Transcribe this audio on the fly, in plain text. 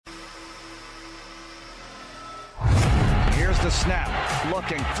the snap,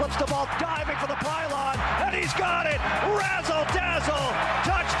 looking, flips the ball, diving for the pylon, and he's got it! Razzle-dazzle!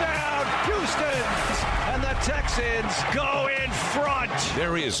 Touchdown, Houston! And the Texans go in front!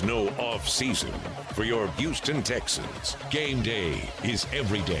 There is no off-season for your Houston Texans. Game day is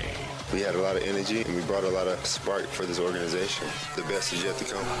every day. We had a lot of energy, and we brought a lot of spark for this organization. The best is yet to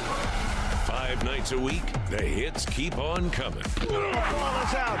come. 5 nights a week, the hits keep on coming. The ball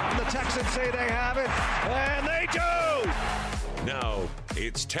is out. The Texans say they have it, and they do! Now,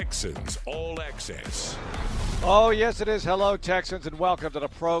 it's Texans All Access. Oh, yes, it is. Hello, Texans, and welcome to the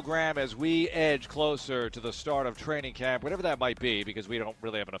program as we edge closer to the start of training camp, whatever that might be, because we don't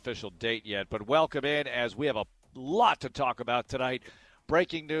really have an official date yet. But welcome in as we have a lot to talk about tonight.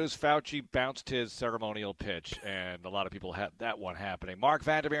 Breaking news, Fauci bounced his ceremonial pitch, and a lot of people had that one happening. Mark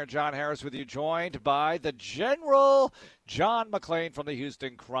Vandermeer and John Harris with you, joined by the General, John McClain from the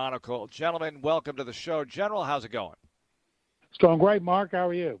Houston Chronicle. Gentlemen, welcome to the show. General, how's it going? It's going great, Mark. How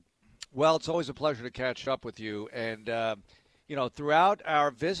are you? Well, it's always a pleasure to catch up with you. And, throughout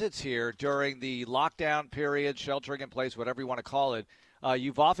our visits here during the lockdown period, sheltering in place, whatever you want to call it,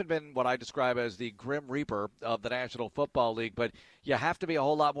 you've often been what I describe as the Grim Reaper of the National Football League, but you have to be a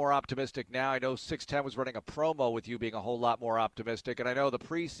whole lot more optimistic now. I know 610 was running a promo with you being a whole lot more optimistic, and I know the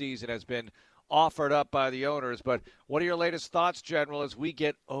preseason has been offered up by the owners, but what are your latest thoughts, General, as we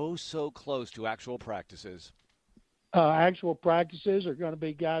get so close to actual practices? Actual practices are going to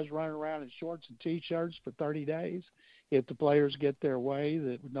be guys running around in shorts and T-shirts for 30 days. If the players get their way,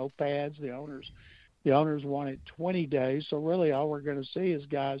 with no pads, the owners want it 20 days. So really all we're going to see is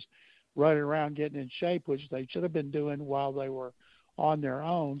guys running around getting in shape, which they should have been doing while they were on their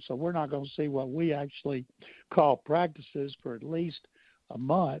own. So we're not going to see what we actually call practices for at least a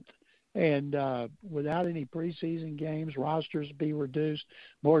month. And without any preseason games, rosters be reduced.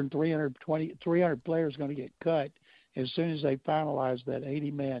 More than 300 players going to get cut as soon as they finalize that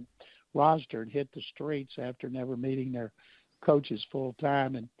 80-man roster and hit the streets after never meeting their coaches full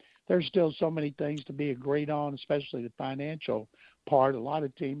time. And there's still so many things to be agreed on, especially the financial part. A lot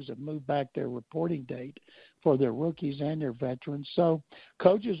of teams have moved back their reporting date for their rookies and their veterans. So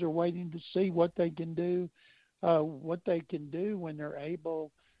coaches are waiting to see what they can do when they're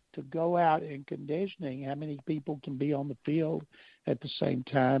able to go out in conditioning, how many people can be on the field at the same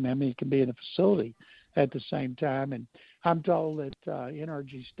time, how many can be in a facility at the same time. And I'm told that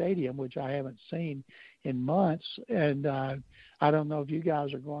NRG Stadium, which I haven't seen in months, and I don't know if you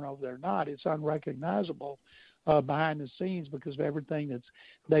guys are going over there or not, it's unrecognizable behind the scenes because of everything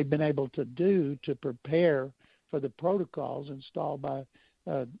they've been able to do to prepare for the protocols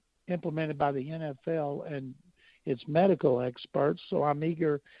implemented by the NFL and its medical experts. So I'm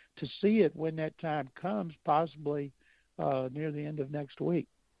eager to see it when that time comes, possibly near the end of next week.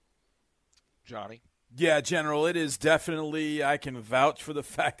 Johnny? Yeah, General, it is definitely, I can vouch for the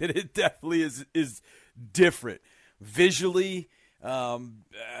fact that it definitely is different. Visually,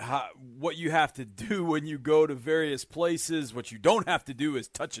 what you have to do when you go to various places, what you don't have to do is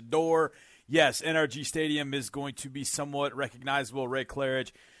touch a door. Yes, NRG Stadium is going to be somewhat recognizable. Ray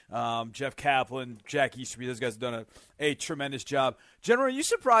Claridge, Jeff Kaplan, Jack Easterby, those guys have done a tremendous job. General, are you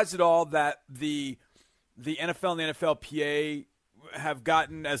surprised at all that the NFL and the NFLPA have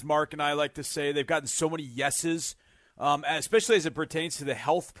gotten, as Mark and I like to say, they've gotten so many yeses, especially as it pertains to the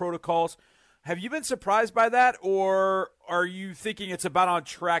health protocols? Have you been surprised by that, or are you thinking it's about on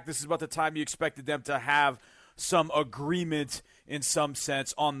track? This is about the time you expected them to have some agreement in some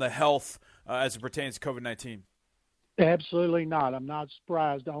sense on the health as it pertains to COVID-19? Absolutely not. I'm not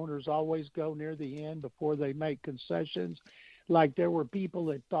surprised. Owners always go near the end before they make concessions. Like there were people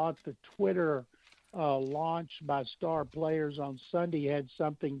that thought the Twitter launch by star players on Sunday had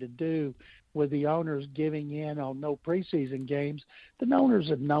something to do with the owners giving in on no preseason games. The owners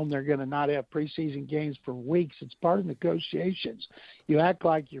have known they're going to not have preseason games for weeks. It's part of negotiations. You act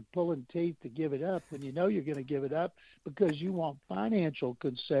like you're pulling teeth to give it up when you know you're going to give it up because you want financial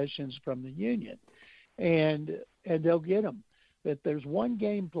concessions from the union. And they'll get them. If there's one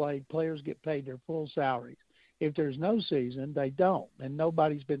game played, players get paid their full salaries. If there's no season, they don't. And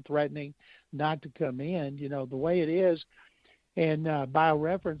nobody's been threatening not to come in. You know, the way it is, and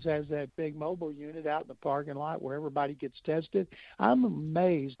BioReference has that big mobile unit out in the parking lot where everybody gets tested. I'm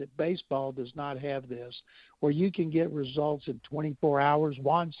amazed that baseball does not have this, where you can get results in 24 hours.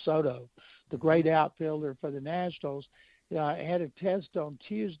 Juan Soto, the great outfielder for the Nationals, had a test on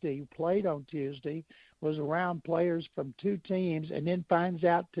Tuesday, played on Tuesday, was around players from two teams, and then finds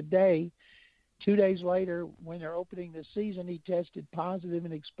out today, 2 days later, when they're opening the season, he tested positive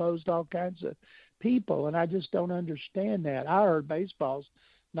and exposed all kinds of people, and I just don't understand that. I heard baseball's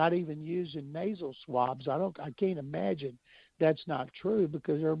not even using nasal swabs. I can't imagine that's not true,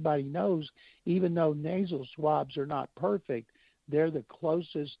 because everybody knows, even though nasal swabs are not perfect, they're the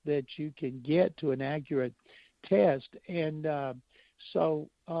closest that you can get to an accurate test. And so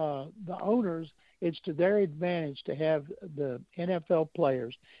the owners, it's to their advantage to have the NFL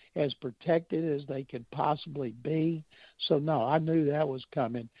players as protected as they could possibly be. So, no, I knew that was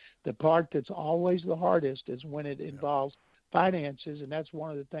coming. The part that's always the hardest is when it involves finances, and that's one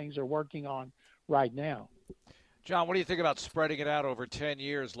of the things they're working on right now. John, what do you think about spreading it out over 10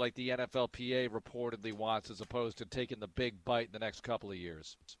 years like the NFLPA reportedly wants, as opposed to taking the big bite in the next couple of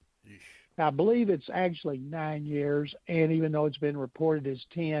years? I believe it's actually 9 years, and even though it's been reported as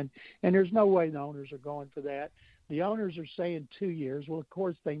 10, and there's no way the owners are going for that. The owners are saying 2 years. Well, of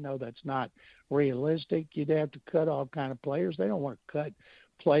course, they know that's not realistic. You'd have to cut all kind of players. They don't want to cut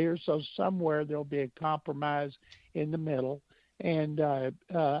players, so somewhere there'll be a compromise in the middle. And I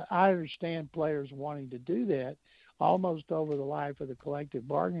understand players wanting to do that almost over the life of the collective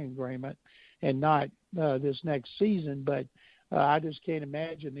bargaining agreement and not this next season, but I just can't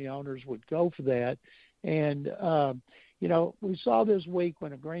imagine the owners would go for that. And, we saw this week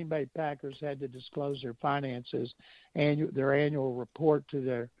when the Green Bay Packers had to disclose their finances and their annual report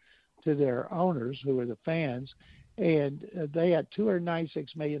to their owners, who are the fans, and they had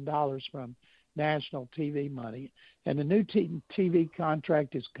 $296 million from national TV money. And the new TV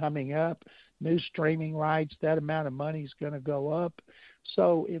contract is coming up, new streaming rights, that amount of money is going to go up.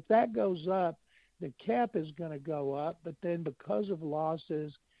 So if that goes up, the cap is going to go up, but then because of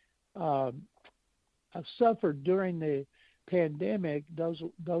losses suffered during the pandemic, those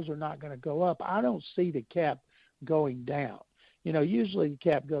are not going to go up. I don't see the cap going down. Usually the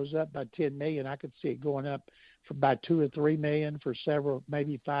cap goes up by $10 million. I could see it going up by $2 or $3 million for several,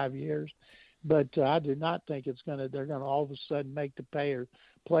 maybe 5 years. But I do not think they're going to all of a sudden make the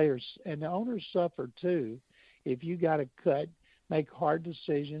players, and the owners suffer too, if you got to make hard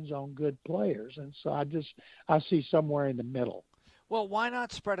decisions on good players. And so I see somewhere in the middle. Well, why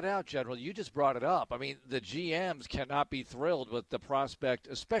not spread it out, General? You just brought it up. I mean, the GMs cannot be thrilled with the prospect,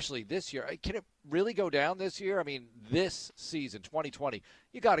 especially this year. Can it really go down this year? I mean, this season, 2020,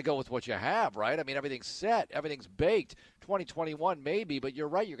 you got to go with what you have, right? I mean, everything's set. Everything's baked. 2021 maybe, but you're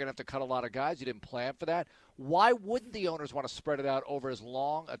right. You're going to have to cut a lot of guys. You didn't plan for that. Why wouldn't the owners want to spread it out over as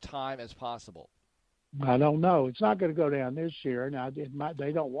long a time as possible? I don't know. It's not going to go down this year. Now,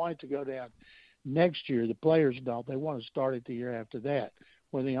 they don't want it to go down next year. The players don't. They want to start it the year after that,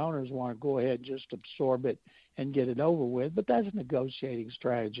 where the owners want to go ahead and just absorb it and get it over with. But that's a negotiating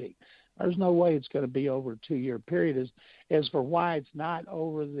strategy. There's no way it's going to be over a 2-year period. As for why it's not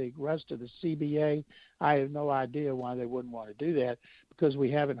over the rest of the CBA, I have no idea why they wouldn't want to do that, because we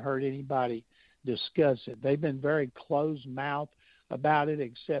haven't heard anybody discuss it. They've been very closed-mouthed about it,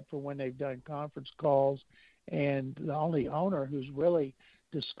 except for when they've done conference calls. And the only owner who's really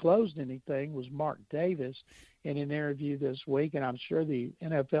disclosed anything was Mark Davis in an interview this week, and I'm sure the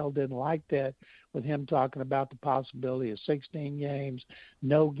NFL didn't like that, with him talking about the possibility of 16 games,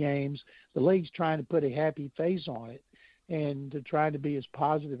 no games. The league's trying to put a happy face on it and to try to be as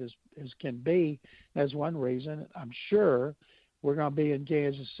positive as can be. That's one reason. I'm sure we're going to be in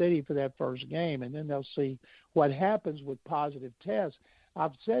Kansas City for that first game, and then they'll see what happens with positive tests.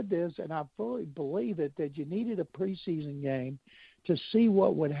 I've said this, and I fully believe it, that you needed a preseason game to see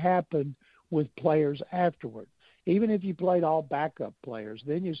what would happen with players afterward. Even if you played all backup players,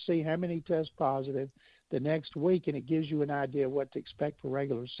 then you see how many test positive the next week, and it gives you an idea of what to expect for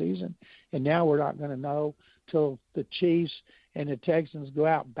regular season. And now we're not going to know till the Chiefs and the Texans go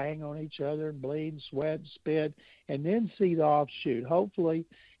out and bang on each other and bleed and sweat and spit, and then see the offshoot. Hopefully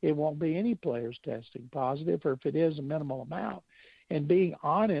it won't be any players testing positive, or if it is, a minimal amount. And being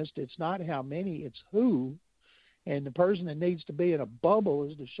honest, it's not how many, it's who. And the person that needs to be in a bubble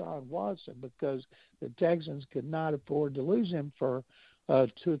is Deshaun Watson, because the Texans could not afford to lose him for 2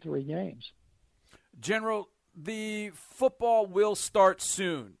 or 3 games. General, the football will start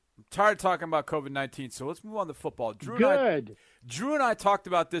soon. I'm tired of talking about COVID-19, so let's move on to football. Drew and I talked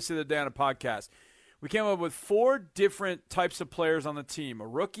about this the other day on a podcast. We came up with 4 different types of players on the team: a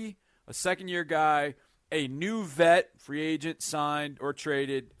rookie, a second-year guy, a new vet, free agent, signed or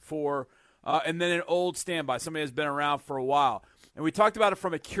traded for, and then an old standby, somebody that's been around for a while. And we talked about it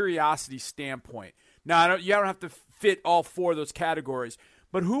from a curiosity standpoint. Now, you don't have to fit all 4 of those categories,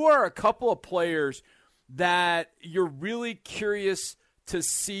 but who are a couple of players that you're really curious to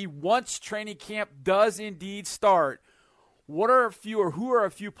see once training camp does indeed start? What are a few, or who are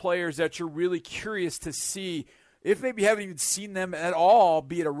a few players that you're really curious to see, if maybe you haven't even seen them at all,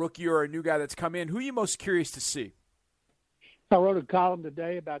 be it a rookie or a new guy that's come in? Who are you most curious to see? I wrote a column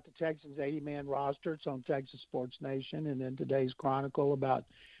today about the Texans' 80-man roster. It's on Texas Sports Nation, and then today's Chronicle about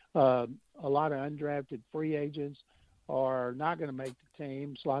a lot of undrafted free agents are not going to make the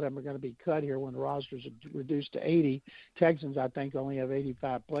teams. A lot of them are going to be cut here when the rosters are reduced to 80. Texans, I think, only have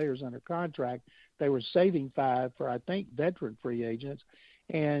 85 players under contract. They were saving 5 for, I think, veteran free agents.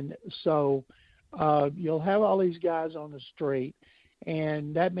 And so you'll have all these guys on the street,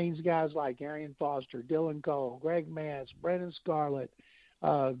 and that means guys like Arian Foster, Dylan Cole, Greg Mancz, Brennan Scarlett,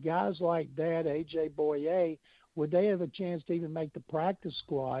 guys like that, A.J. Boye. Would they have a chance to even make the practice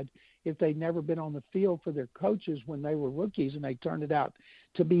squad if they'd never been on the field for their coaches when they were rookies and they turned it out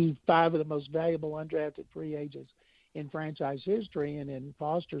to be 5 of the most valuable undrafted free agents in franchise history, and in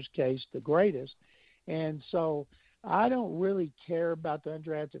Foster's case, the greatest? And so I don't really care about the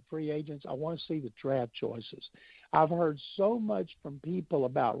undrafted free agents. I want to see the draft choices. I've heard so much from people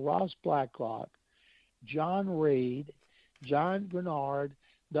about Ross Blacklock, John Reed, John Grenard,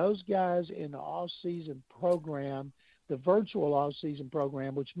 those guys in the off-season program, the virtual off-season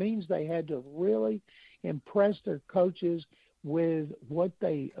program, which means they had to really impress their coaches with what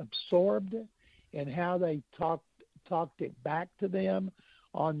they absorbed and how they talked it back to them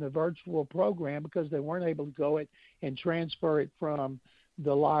on the virtual program, because they weren't able to go it and transfer it from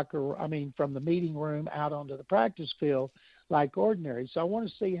from the meeting room out onto the practice field like ordinary. So I want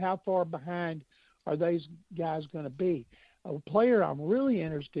to see how far behind are these guys going to be. A player I'm really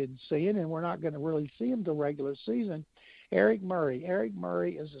interested in seeing, and we're not going to really see him the regular season, Eric Murray. Eric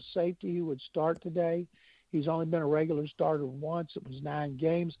Murray is a safety who would start today. He's only been a regular starter once. It was 9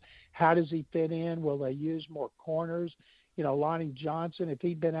 games. How does he fit in? Will they use more corners? You know, Lonnie Johnson, if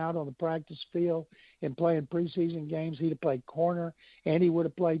he'd been out on the practice field and playing preseason games, he'd have played corner and he would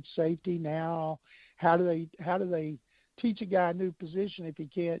have played safety. Now, how do they teach a guy a new position if he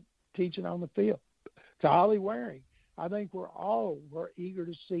can't teach it on the field? To Ollie Waring, I think we're eager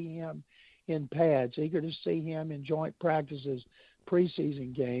to see him in pads, eager to see him in joint practices,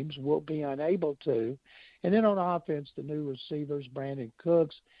 preseason games. We'll be unable to. And then on offense, the new receivers, Brandon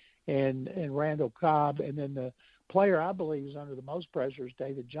Cooks and Randall Cobb, and then the player I believe is under the most pressure is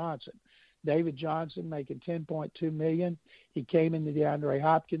David Johnson. David Johnson making $10.2 million. He came in the DeAndre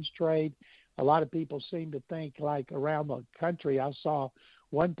Hopkins trade. A lot of people seem to think, like around the country, I saw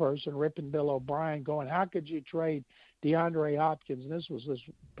one person ripping Bill O'Brien going, how could you trade DeAndre Hopkins, and this was this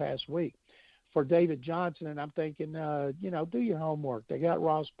past week, for David Johnson? And I'm thinking, do your homework. They got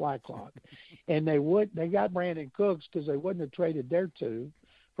Ross Blacklock. And they got Brandon Cooks because they wouldn't have traded their 2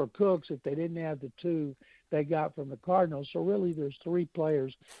 for Cooks if they didn't have the 2 they got from the Cardinals. So really there's 3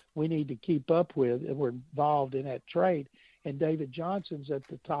 players we need to keep up with and we're involved in that trade. And David Johnson's at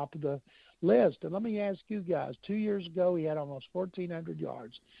the top of the list. And let me ask you guys, 2 years ago he had almost 1,400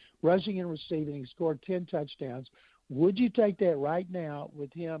 yards, rushing and receiving. He scored 10 touchdowns. Would you take that right now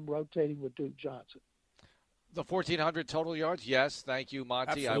with him rotating with Duke Johnson? The 1,400 total yards? Yes. Thank you,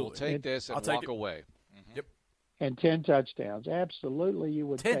 Monty. Absolutely. I will take this and walk away. Mm-hmm. Yep. And 10 touchdowns. Absolutely, you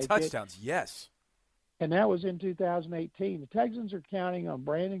would take 10 touchdowns, yes. And that was in 2018. The Texans are counting on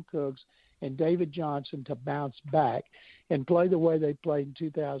Brandon Cooks and David Johnson to bounce back and play the way they played in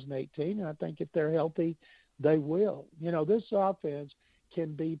 2018. And I think if they're healthy, they will. You know, this offense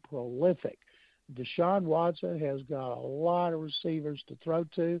can be prolific. Deshaun Watson has got a lot of receivers to throw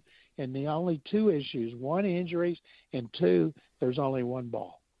to, and the only 2 issues, 1, injuries, and 2, there's only 1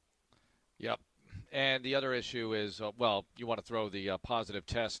 ball. Yep. And the other issue is, you want to throw the positive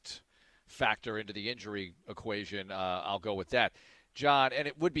test factor into the injury equation. I'll go with that. John, and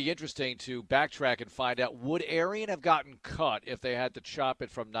it would be interesting to backtrack and find out, would Arian have gotten cut if they had to chop it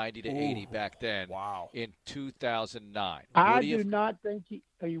from 90 to 80 back then in 2009? I do not think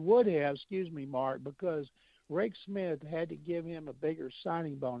he would have, Mark, because Rick Smith had to give him a bigger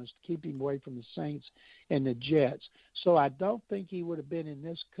signing bonus to keep him away from the Saints and the Jets. So I don't think he would have been in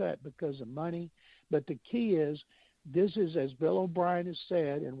this cut because of money. But the key is, this is, as Bill O'Brien has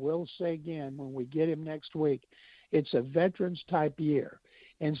said, and will say again when we get him next week, it's a veterans-type year.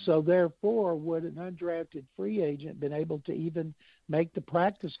 And so, therefore, would an undrafted free agent been able to even make the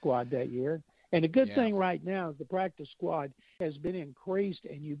practice squad that year? And the good thing right now is the practice squad has been increased,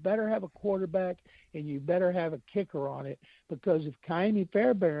 and you better have a quarterback and you better have a kicker on it, because if Kaimi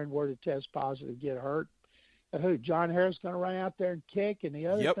Fairbairn were to test positive, get hurt, John Harris going to run out there and kick? And the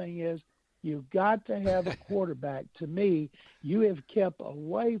other thing is, you've got to have a quarterback. To me, you have kept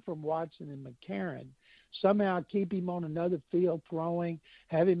away from Watson and McCarron. Somehow keep him on another field throwing,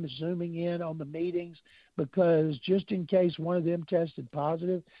 have him zooming in on the meetings, because just in case one of them tested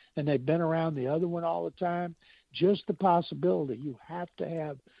positive and they've been around the other one all the time, just the possibility, you have to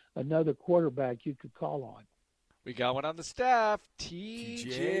have another quarterback you could call on. We got one on the staff, TJ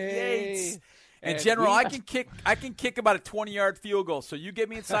Yates. And General, I can kick about a 20-yard field goal. So you get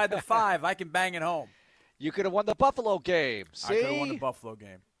me inside the 5, I can bang it home. You could have won the Buffalo game. See? I could have won the Buffalo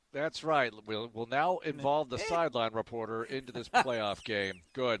game. That's right. We'll now involve the sideline reporter into this playoff game.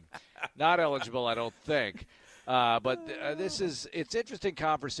 Good. Not eligible, I don't think. But it's interesting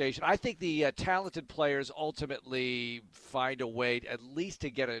conversation. I think the talented players ultimately find a way at least to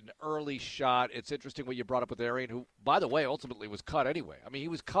get an early shot. It's interesting what you brought up with Arian, who, by the way, ultimately was cut anyway. I mean, he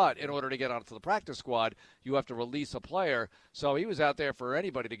was cut in order to get onto the practice squad. You have to release a player. So he was out there for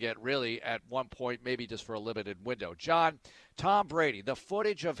anybody to get really at one point, maybe just for a limited window. John, Tom Brady, the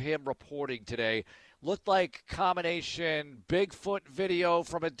footage of him reporting today looked like combination Bigfoot video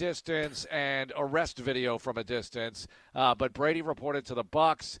from a distance and arrest video from a distance. But Brady reported to the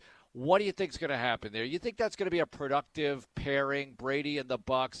Bucs. What do you think is going to happen there? You think that's going to be a productive pairing, Brady and the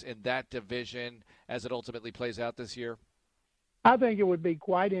Bucs, in that division as it ultimately plays out this year? I think it would be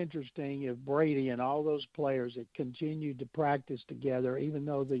quite interesting if Brady and all those players that continued to practice together, even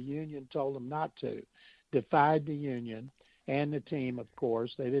though the union told them not to, defied the union and the team, of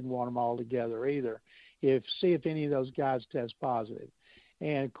course. They didn't want them all together either. See if any of those guys test positive.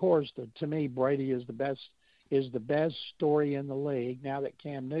 And, of course, to me, Brady is the best story in the league. Now that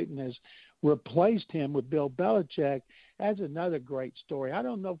Cam Newton has replaced him with Bill Belichick, that's another great story. I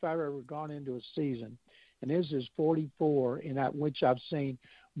don't know if I've ever gone into a season, and this is 44, in which I've seen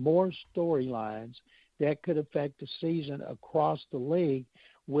more storylines that could affect the season across the league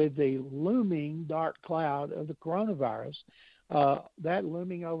with the looming dark cloud of the coronavirus, that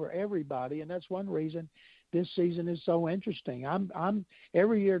looming over everybody. And that's one reason this season is so interesting. I'm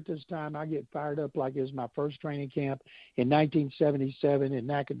every year at this time I get fired up like it was my first training camp in 1977 in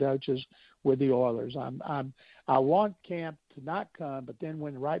Nacogdoches with the Oilers. I want camp to not come, but then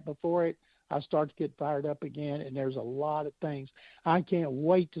when right before it, I start to get fired up again, and there's a lot of things. I can't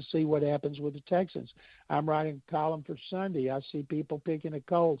wait to see what happens with the Texans. I'm writing a column for Sunday. I see people picking the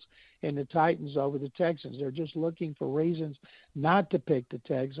Colts and the Titans over the Texans. They're just looking for reasons not to pick the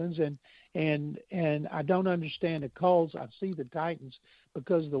Texans, and I don't understand the Colts. I see the Titans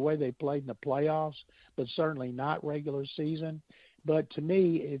because of the way they played in the playoffs, but certainly not regular season. But to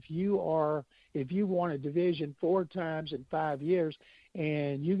me, if you won a division 4 times in 5 years,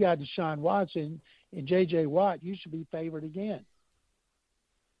 and you got Deshaun Watson and J.J. Watt, you should be favored again.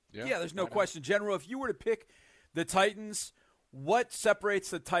 Yeah, there's no question. General, if you were to pick the Titans, what separates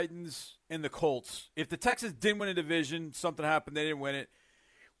the Titans and the Colts? If the Texans didn't win a division, something happened, they didn't win it,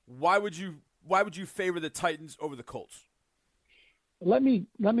 why would you favor the Titans over the Colts? Let me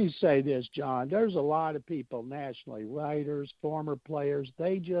say this, John. There's a lot of people nationally, writers, former players,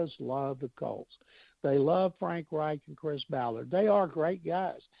 they just love the Colts. They love Frank Reich and Chris Ballard. They are great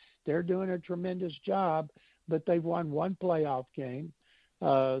guys. They're doing a tremendous job, but they've won one playoff game,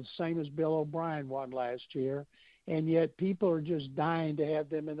 same as Bill O'Brien won last year, and yet people are just dying to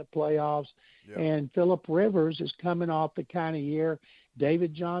have them in the playoffs. Yep. And Phillip Rivers is coming off the kind of year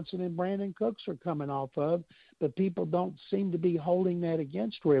David Johnson and Brandon Cooks are coming off of, but people don't seem to be holding that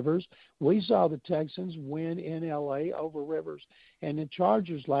against Rivers. We saw the Texans win in L.A. over Rivers and the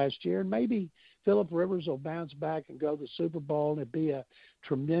Chargers last year, and maybe Phillip Rivers will bounce back and go to the Super Bowl, and it'd be a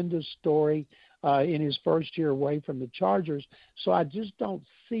tremendous story in his first year away from the Chargers. So I just don't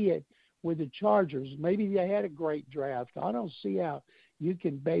see it with the Chargers. Maybe they had a great draft. I don't see how you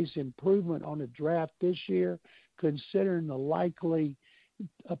can base improvement on a draft this year, considering the likely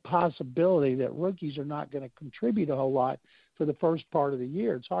possibility that rookies are not going to contribute a whole lot for the first part of the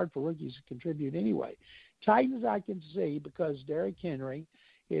year. It's hard for rookies to contribute anyway. Titans I can see because Derrick Henry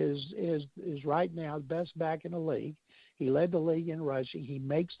is right now the best back in the league. He led the league in rushing. He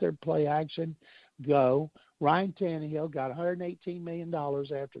makes their play action go. Ryan Tannehill got $118 million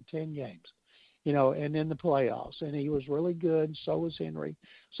after 10 games, and in the playoffs. And he was really good. So was Henry.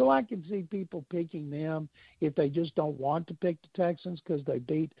 So I can see people picking them if they just don't want to pick the Texans because they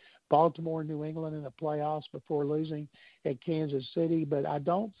beat Baltimore and New England in the playoffs before losing at Kansas City. But I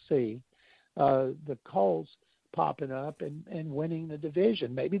don't see the Colts popping up and winning the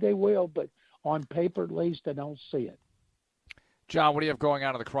division. Maybe they will, but on paper at least I don't see it. John, what do you have going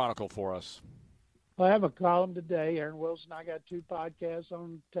on in the Chronicle for us? I have a column today. Aaron Wilson, I got 2 podcasts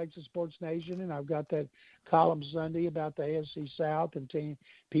on Texas Sports Nation, and I've got that column Sunday about the AFC South and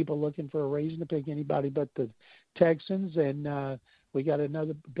people looking for a reason to pick anybody but the Texans. And we got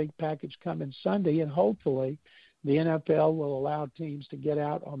another big package coming Sunday, and hopefully the NFL will allow teams to get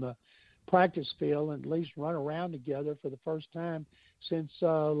out on the practice field and at least run around together for the first time since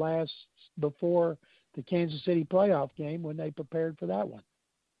before the Kansas City playoff game when they prepared for that one.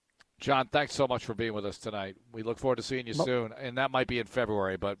 John, thanks so much for being with us tonight. We look forward to seeing you soon, and that might be in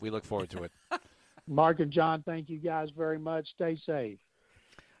February, but we look forward to it. Mark and John, thank you guys very much. Stay safe.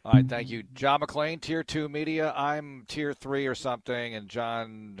 All right, thank you. John McClain, Tier 2 Media. I'm Tier 3 or something, and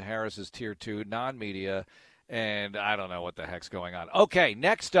John Harris is Tier 2 non-media, and I don't know what the heck's going on. Okay,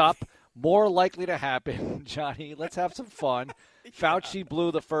 next up, more likely to happen, Johnny. Let's have some fun. Fauci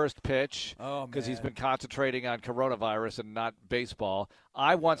blew the first pitch because he's been concentrating on coronavirus and not baseball.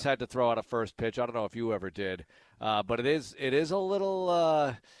 I once had to throw out a first pitch. I don't know if you ever did, but it is a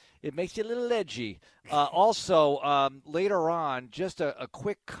little it makes you a little edgy. Also, later on, just a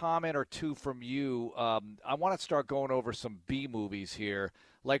quick comment or two from you. I want to start going over some B movies here,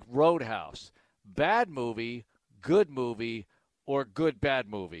 like Roadhouse. Bad movie, good movie, or good bad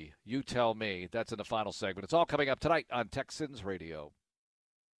movie? You tell me. That's in the final segment. It's all coming up tonight on Texans Radio.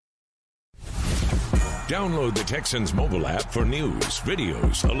 Download the Texans mobile app for news,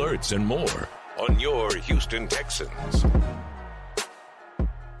 videos, alerts, and more on your Houston Texans.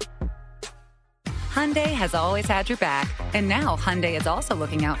 Hyundai has always had your back, and now Hyundai is also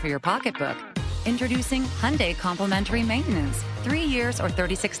looking out for your pocketbook. Introducing Hyundai Complimentary Maintenance. 3 years or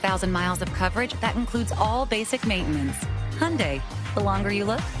 36,000 miles of coverage that includes all basic maintenance. Hyundai, the longer you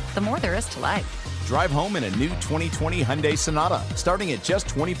look, the more there is to like. Drive home in a new 2020 Hyundai Sonata, starting at just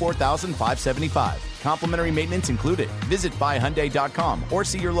 $24,575. Complimentary maintenance included. Visit buyhyundai.com or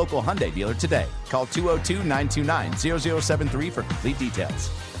see your local Hyundai dealer today. Call 202-929-0073 for complete details.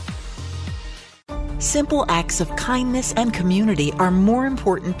 Simple acts of kindness and community are more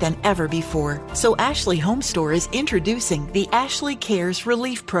important than ever before. So Ashley Home Store is introducing the Ashley Cares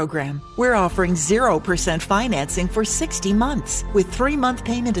Relief Program. We're offering 0% financing for 60 months with 3-month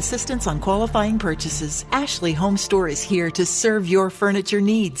payment assistance on qualifying purchases. Ashley Home Store is here to serve your furniture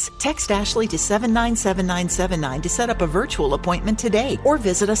needs. Text Ashley to 797979 to set up a virtual appointment today or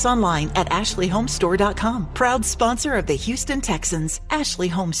visit us online at ashleyhomestore.com. Proud sponsor of the Houston Texans. Ashley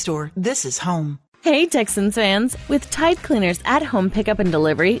Home Store. This is home. Hey Texans fans! With Tide Cleaners at-home pickup and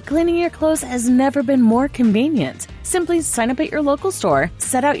delivery, cleaning your clothes has never been more convenient. Simply sign up at your local store,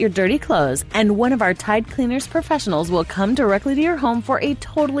 set out your dirty clothes, and one of our Tide Cleaners professionals will come directly to your home for a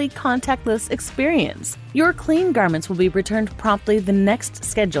totally contactless experience. Your clean garments will be returned promptly the next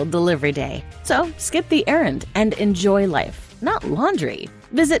scheduled delivery day. So skip the errand and enjoy life, not laundry.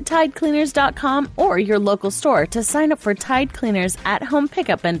 Visit TideCleaners.com or your local store to sign up for Tide Cleaners at-home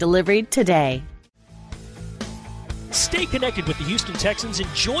pickup and delivery today. Stay connected with the Houston Texans and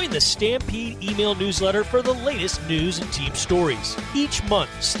join the Stampede email newsletter for the latest news and team stories. Each month,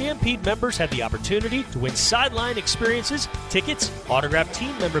 Stampede members have the opportunity to win sideline experiences, tickets, autographed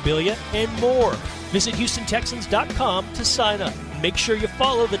team memorabilia, and more. Visit HoustonTexans.com to sign up. Make sure you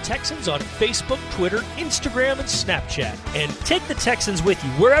follow the Texans on Facebook, Twitter, Instagram, and Snapchat. And take the Texans with you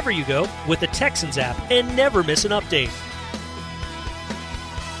wherever you go with the Texans app and never miss an update.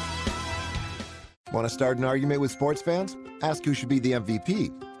 Want to start an argument with sports fans? Ask who should be the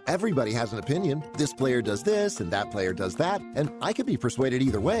MVP. Everybody has an opinion. This player does this and that player does that, and I could be persuaded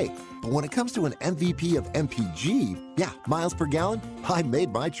either way. But when it comes to an MVP of MPG, yeah, miles per gallon, I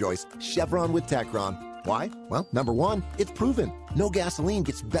made my choice. Chevron with Techron. Why? Well, number one, it's proven. No gasoline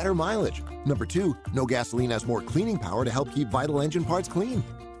gets better mileage. Number two, no gasoline has more cleaning power to help keep vital engine parts clean.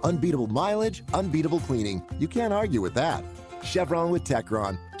 Unbeatable mileage, unbeatable cleaning. You can't argue with that. Chevron with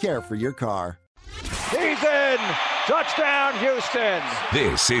Techron. Care for your car. He's in! Touchdown, Houston!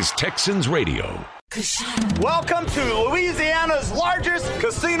 This is Texans Radio. Welcome to Louisiana's largest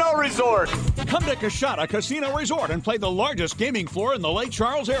casino resort. Come to Coshada Casino Resort and play the largest gaming floor in the Lake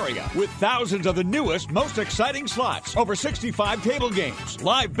Charles area with thousands of the newest, most exciting slots, over 65 table games,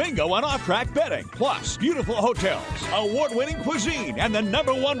 live bingo and off-track betting, plus beautiful hotels, award-winning cuisine, and the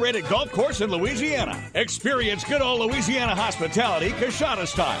 #1 rated golf course in Louisiana. Experience good old Louisiana hospitality Coshada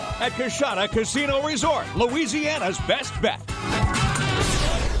style at Coshada Casino Resort, Louisiana's best bet.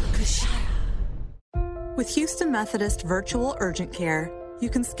 With Houston Methodist Virtual Urgent Care, you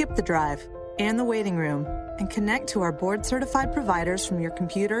can skip the drive and the waiting room and connect to our board-certified providers from your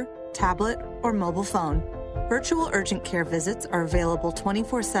computer, tablet, or mobile phone. Virtual Urgent Care visits are available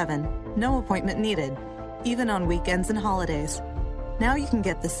 24/7, no appointment needed, even on weekends and holidays. Now you can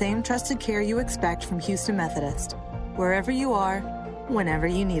get the same trusted care you expect from Houston Methodist, wherever you are, whenever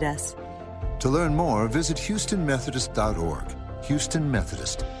you need us. To learn more, visit HoustonMethodist.org. Houston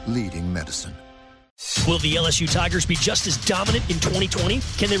Methodist, leading medicine. Will the LSU Tigers be just as dominant in 2020?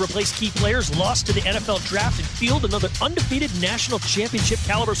 Can they replace key players lost to the NFL draft and field another undefeated national championship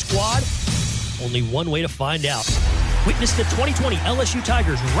caliber squad? Only one way to find out. Witness the 2020 LSU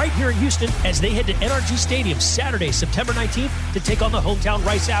Tigers right here in Houston as they head to NRG Stadium Saturday, September 19th to take on the hometown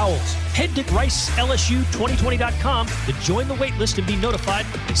Rice Owls. Head to RiceLSU2020.com to join the waitlist and be notified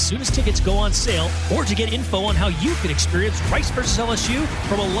as soon as tickets go on sale, or to get info on how you can experience Rice versus LSU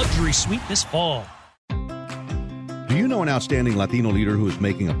from a luxury suite this fall. Do you know an outstanding Latino leader who is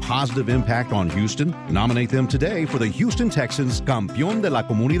making a positive impact on Houston? Nominate them today for the Houston Texans Campeón de la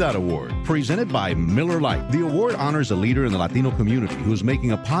Comunidad Award, presented by Miller Lite. The award honors a leader in the Latino community who is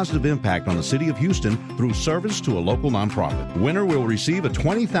making a positive impact on the city of Houston through service to a local nonprofit. Winner will receive a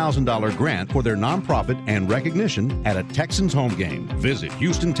 $20,000 grant for their nonprofit and recognition at a Texans home game. Visit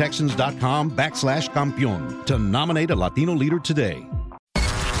HoustonTexans.com/Campeón to nominate a Latino leader today.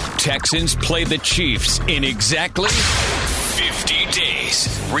 Texans play the Chiefs in exactly 50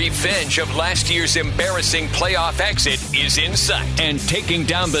 days. Revenge of last year's embarrassing playoff exit is in sight. And taking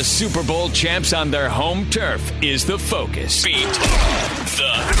down the Super Bowl champs on their home turf is the focus. Beat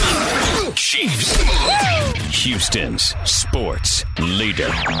the Chiefs. Houston's sports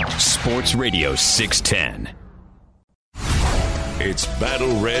leader. Sports Radio 610. It's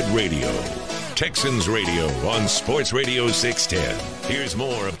Battle Red Radio. Texans Radio on Sports Radio 610. Here's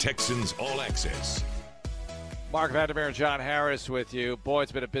more of Texans All Access. Mark Vandermeer and John Harris with you. Boy,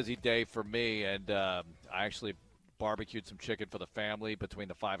 it's been a busy day for me, and I actually barbecued some chicken for the family between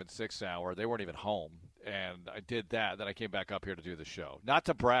the 5 and 6 hour. They weren't even home, and I did that. Then I came back up here to do the show. Not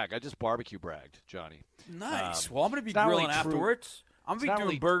to brag. I just barbecue bragged, Johnny. Nice. Well, I'm going to be grilling afterwards. I'm going to be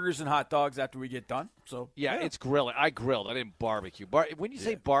doing burgers and hot dogs after we get done. So yeah, it's grilling. I grilled. I didn't barbecue. When you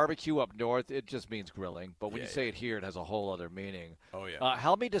say barbecue up north, it just means grilling. But when you say it here, it has a whole other meaning. Oh, yeah.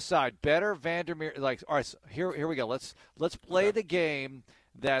 Help me decide. Better Vandermeer. All right, so here we go. Let's play the game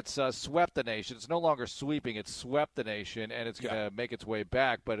that's swept the nation. It's no longer sweeping. It's swept the nation, and it's going to make its way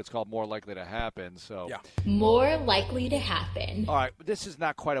back, but it's called More Likely to Happen. So More Likely to Happen. All right, this is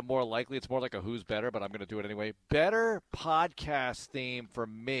not quite a more likely. It's more like a who's better, but I'm going to do it anyway. Better podcast theme for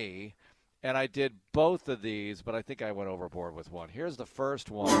me, and I did both of these, but I think I went overboard with one. Here's the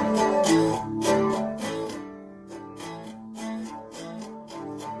first one.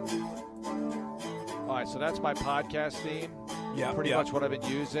 All right, so that's my podcast theme. Yeah, pretty much what I've been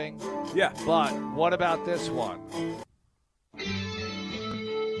using. Yeah. But what about this one?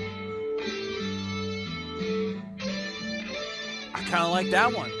 I kind of like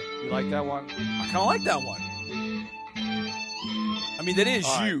that one. You like that one? I kind of like that one. I mean, that is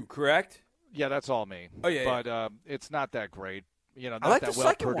you, correct? Yeah, that's all me. Oh, yeah. But it's not that great. Not like that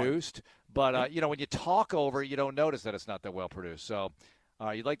well produced. But, when you talk over it, you don't notice that it's not that well produced. So,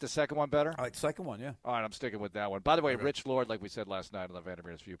 you like the second one better? I like the second one, yeah. All right, I'm sticking with that one. By the way, Rich Lord, like we said last night on the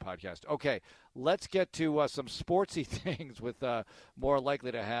Vandermeer's View podcast. Okay, let's get to some sportsy things with More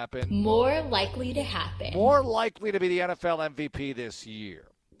Likely to Happen. More Likely to Happen. More likely to be the NFL MVP this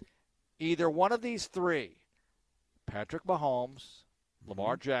year. Either one of these three, Patrick Mahomes,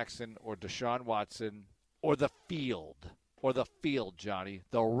 Lamar Jackson, or Deshaun Watson, or the field. Or the field, Johnny.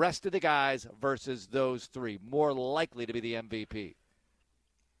 The rest of the guys versus those three. More likely to be the MVP.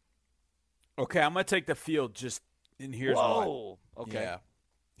 Okay, I'm going to take the field and here's why. Okay. Yeah.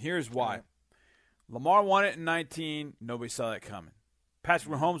 Here's why. Lamar won it in 19. Nobody saw that coming.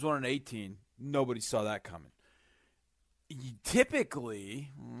 Patrick Mahomes won it in 18. Nobody saw that coming.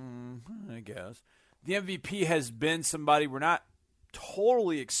 Typically, I guess, the MVP has been somebody we're not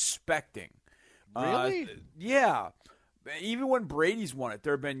totally expecting. Really? Yeah. Even when Brady's won it,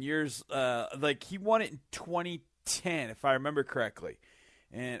 there have been years like he won it in 2010, if I remember correctly.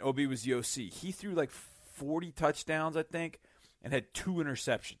 And OB was the OC. He threw like 40 touchdowns, I think, and had 2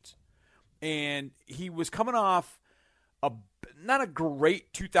 interceptions. And he was coming off not a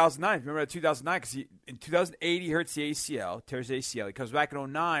great 2009. Remember that 2009? Because in 2008 he hurts the ACL, tears the ACL. He comes back in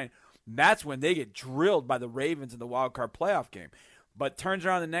 2009. That's when they get drilled by the Ravens in the wild card playoff game. But turns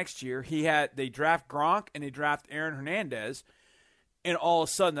around the next year, they draft Gronk and they draft Aaron Hernandez, and all of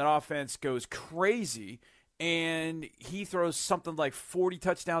a sudden that offense goes crazy. And he throws something like 40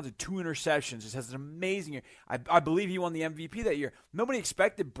 touchdowns and 2 interceptions. Just has an amazing year. I believe he won the MVP that year. Nobody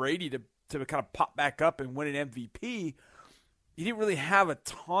expected Brady to kind of pop back up and win an MVP. He didn't really have a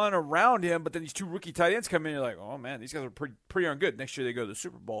ton around him, but then these 2 rookie tight ends come in, and you're like, oh, man, these guys are pretty darn good. Next year they go to the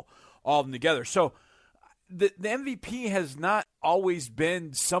Super Bowl, all of them together. So the MVP has not always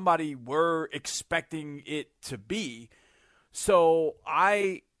been somebody we're expecting it to be. So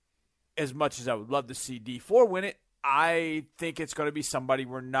as much as I would love to see D4 win it, I think it's going to be somebody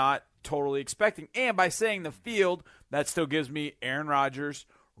we're not totally expecting. And by saying the field, that still gives me Aaron Rodgers,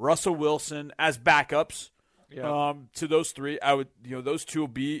 Russell Wilson as backups to those 3. I would, those 2 will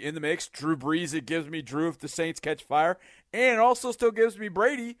be in the mix. Drew Brees, it gives me Drew if the Saints catch fire. And it also still gives me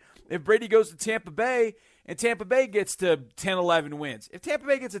Brady. If Brady goes to Tampa Bay and Tampa Bay gets to 10, 11 wins. If Tampa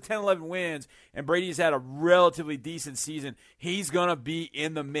Bay gets to 10, 11 wins and Brady's had a relatively decent season, he's going to be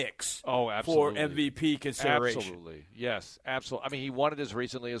in the mix for MVP consideration. Absolutely. Yes, absolutely. I mean, he won it as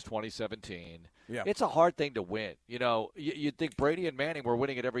recently as 2017. Yeah. It's a hard thing to win. You know, you'd think Brady and Manning were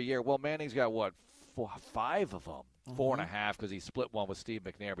winning it every year. Well, Manning's got, 5 of them? 4.5 because he split one with Steve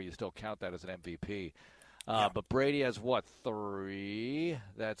McNair, but you still count that as an MVP. But Brady has, 3?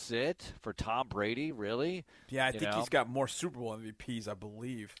 That's it for Tom Brady, really? Yeah, I think he's got more Super Bowl MVPs, I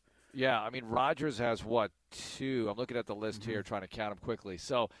believe. Yeah, I mean, Rodgers has, 2? I'm looking at the list here, trying to count them quickly.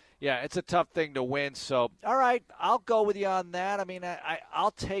 So, yeah, it's a tough thing to win. So, all right, I'll go with you on that. I mean,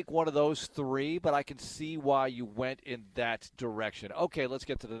 I'll take one of those 3, but I can see why you went in that direction. Okay, let's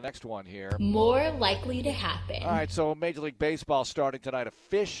get to the next one here. More likely to happen. All right, so Major League Baseball starting tonight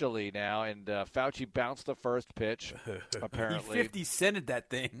officially now, and Fauci bounced the first pitch, apparently. He 50 cented that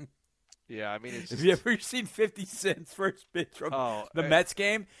thing. Yeah, I mean, it's. Have you ever seen 50 Cent's first pitch from the Mets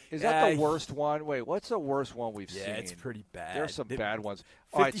game? Is that the worst one? Wait, what's the worst one we've seen? Yeah, it's pretty bad. There's some bad ones.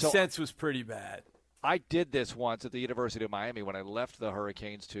 50 Cents was pretty bad. I did this once at the University of Miami when I left the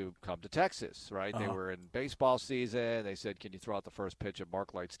Hurricanes to come to Texas, right? They were in baseball season. They said, can you throw out the first pitch at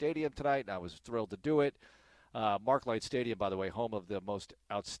Mark Light Stadium tonight? And I was thrilled to do it. Mark Light Stadium, by the way, home of the most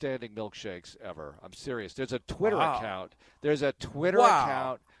outstanding milkshakes ever. I'm serious. There's a Twitter account. There's a Twitter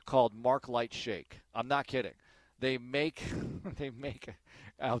account called Mark Light Shake. I'm not kidding. They make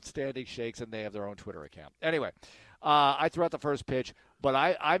outstanding shakes, and they have their own Twitter account. Anyway, I threw out the first pitch, but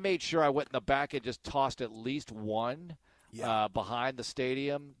I made sure I went in the back and just tossed at least one behind the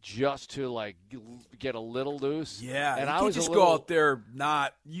stadium just to get a little loose. Yeah, and you I can't was just go out there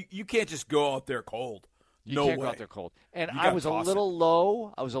you can't just go out there cold. You no can't way. go out there cold. And I was a little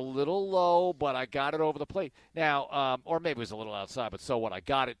low. I was a little low, but I got it over the plate. Now, or maybe it was a little outside, but so what? I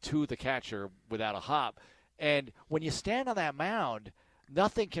got it to the catcher without a hop. And when you stand on that mound,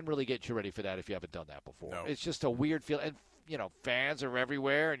 nothing can really get you ready for that if you haven't done that before. No. It's just a weird feeling. And, fans are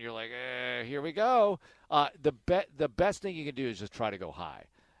everywhere, and you're like, here we go. The best thing you can do is just try to go high.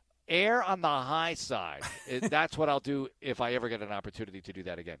 Air on the high side. That's what I'll do if I ever get an opportunity to do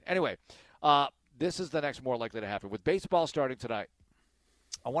that again. Anyway, this is the next more likely to happen. With baseball starting tonight,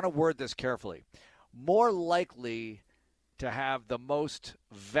 I want to word this carefully. More likely to have the most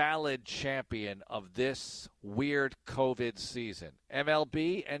valid champion of this weird COVID season,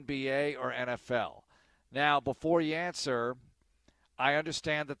 MLB, NBA, or NFL? Now, before you answer, I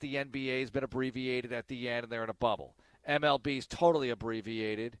understand that the NBA has been abbreviated at the end and they're in a bubble. MLB is totally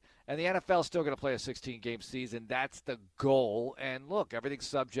abbreviated, and the NFL is still going to play a 16-game season. That's the goal. And, look, everything's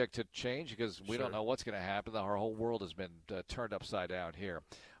subject to change because we don't know what's going to happen. Our whole world has been turned upside down here.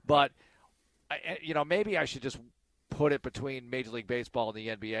 But, maybe I should just put it between Major League Baseball and the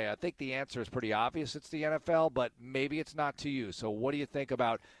NBA. I think the answer is pretty obvious. It's the NFL, but maybe it's not to you. So what do you think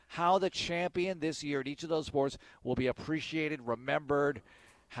about how the champion this year at each of those sports will be appreciated, remembered,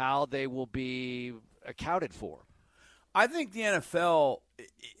 how they will be accounted for? I think the NFL,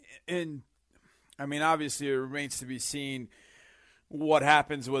 obviously it remains to be seen what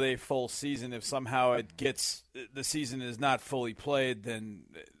happens with a full season. If somehow the season is not fully played,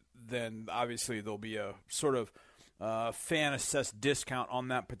 then obviously there'll be a sort of fan-assessed discount on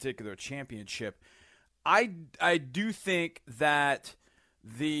that particular championship. I do think that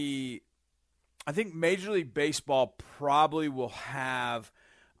I think Major League Baseball probably will have,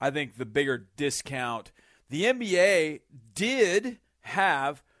 the bigger discount. The NBA did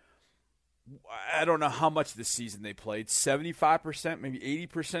have, I don't know how much this season they played, 75%, maybe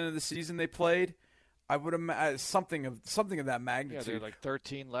 80% of the season they played. I would imagine something of that magnitude. Yeah, they're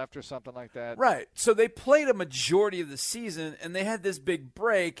 13 left or something like that. Right. So they played a majority of the season, and they had this big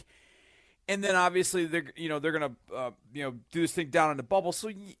break, and then obviously they're going to do this thing down in the bubble. So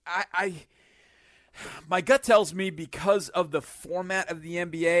my gut tells me because of the format of the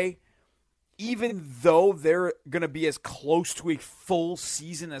NBA, even though they're going to be as close to a full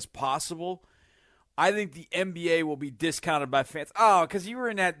season as possible, I think the NBA will be discounted by fans. Oh, because you were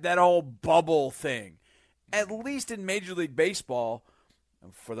in that old bubble thing. At least in Major League Baseball,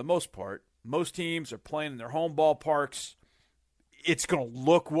 for the most part, most teams are playing in their home ballparks. It's going to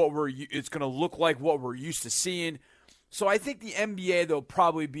look like what we're used to seeing. So I think the NBA there'll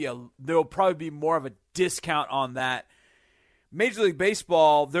probably be more of a discount on that. Major League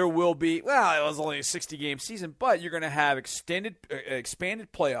Baseball, there will be, it was only a 60-game season, but you're going to have expanded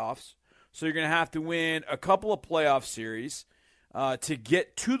playoffs. So you're going to have to win a couple of playoff series to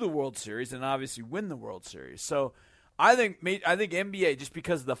get to the World Series and obviously win the World Series. So I think NBA, just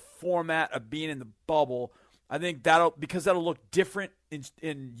because of the format of being in the bubble, I think that'll look different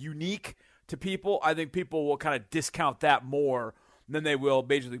and unique to people, I think people will kind of discount that more than they will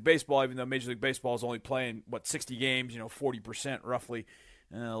Major League Baseball, even though Major League Baseball is only playing, 60 games, 40% roughly,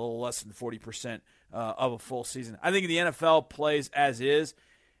 a little less than 40% of a full season. I think the NFL plays as is.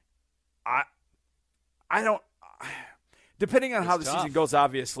 I don't – depending on how the season goes,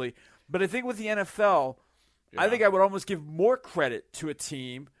 obviously. But I think with the NFL, I think I would almost give more credit to a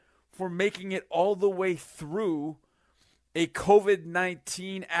team for making it all the way through a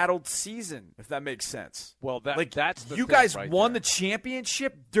COVID-19 addled season, if that makes sense. Well, that's the you thing guys right won there. the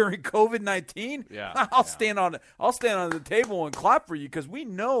championship during COVID-19. Yeah, I'll stand on the table and clap for you because we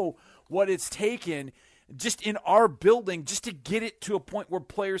know what it's taken just in our building just to get it to a point where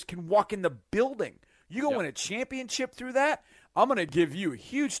players can walk in the building. You go win a championship through that, I'm going to give you a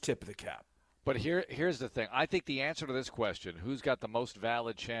huge tip of the cap. But here's the thing. I think the answer to this question, who's got the most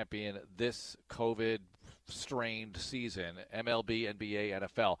valid champion this COVID-strained season, MLB, NBA,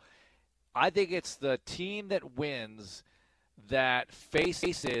 NFL, I think it's the team that wins that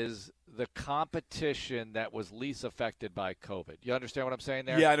faces the competition that was least affected by COVID. You understand what I'm saying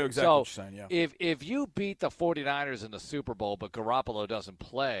there? Yeah, I know exactly what you're saying, yeah. If you beat the 49ers in the Super Bowl, but Garoppolo doesn't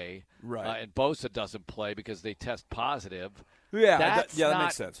play, right, and Bosa doesn't play because they test positive, that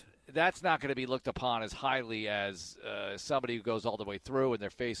makes sense. That's not going to be looked upon as highly as somebody who goes all the way through and they're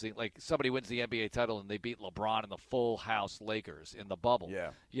facing, like somebody wins the NBA title and they beat LeBron and the full house Lakers in the bubble.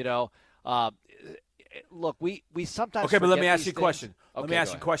 Yeah. You know, look, we sometimes Okay, but let me forget ask these you a things. question. Okay, Let me ask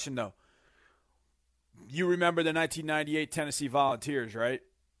go you a ahead. question, though. You remember the 1998 Tennessee Volunteers, right?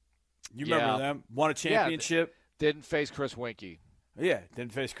 You remember them? Won a championship. Yeah, didn't face Chris Winkie. Yeah,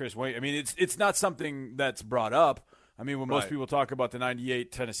 didn't face Chris Winkie. I mean, it's not something that's brought up. I mean, when most people talk about the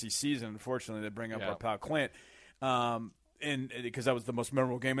 98 Tennessee season, unfortunately, they bring up our pal Clint. And because that was the most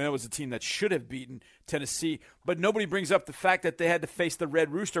memorable game, and it was a team that should have beaten Tennessee. But nobody brings up the fact that they had to face the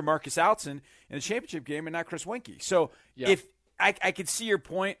Red Rooster, Marcus Outzen, in the championship game, and not Chris Winkie. So if I could see your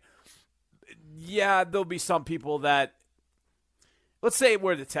point, yeah, there'll be some people that, let's say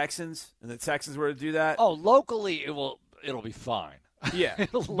we're the Texans, and the Texans were to do that. Oh, locally, it'll be fine. Yeah,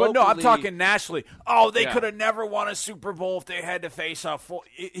 but no, I'm talking nationally. Oh, they could have never won a Super Bowl if they had to face a full.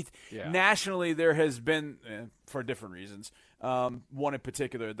 Nationally, there has been, for different reasons, one in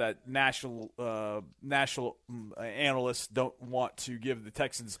particular that national analysts don't want to give the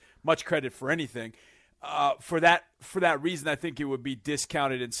Texans much credit for anything. For that reason, I think it would be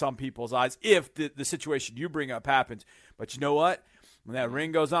discounted in some people's eyes if the situation you bring up happens. But you know what? When that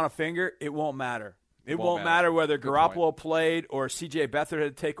ring goes on a finger, it won't matter. It won't matter whether Garoppolo played or C.J. Beathard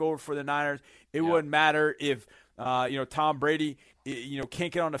had to take over for the Niners. It wouldn't matter if Tom Brady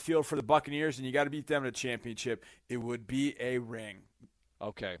can't get on the field for the Buccaneers and you got to beat them in a championship. It would be a ring.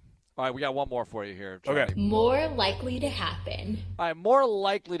 Okay. All right, we got one more for you here. Okay. More likely to happen. All right, more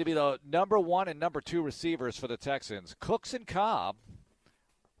likely to be the number 1 and number 2 receivers for the Texans, Cooks and Cobb,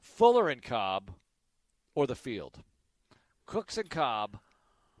 Fuller and Cobb, or the field. Cooks and Cobb,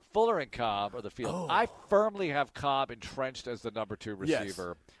 Fuller and Cobb, or the field. Oh. I firmly have Cobb entrenched as the number 2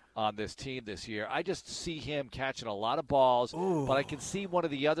 receiver on this team this year. I just see him catching a lot of balls, but I can see one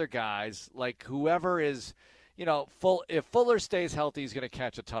of the other guys, like whoever is, if Fuller stays healthy, he's going to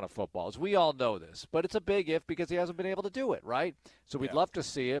catch a ton of footballs. We all know this, but it's a big if because he hasn't been able to do it, right? So we'd love to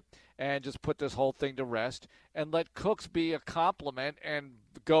see it and just put this whole thing to rest and let Cooks be a compliment and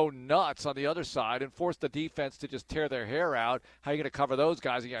go nuts on the other side and force the defense to just tear their hair out. How are you going to cover those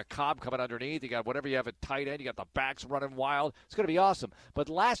guys? You got Cobb coming underneath. You got whatever you have at tight end. You got the backs running wild. It's going to be awesome. But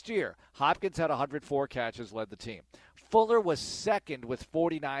last year, Hopkins had 104 catches, led the team. Fuller was second with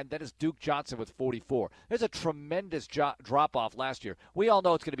 49. Then is Duke Johnson with 44. There's a tremendous drop-off last year. We all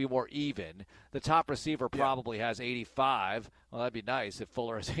know it's going to be more even. The top receiver probably has 85. Well, that'd be nice if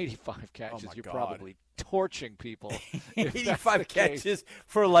Fuller has 85 catches. You're probably torching people. 85 catches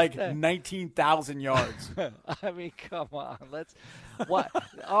for like 19,000 yards. I mean, come on. What?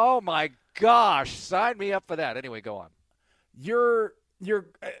 Oh, my gosh. Sign me up for that. Anyway, go on.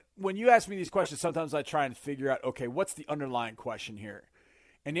 When you ask me these questions, sometimes I try and figure out, okay, what's the underlying question here?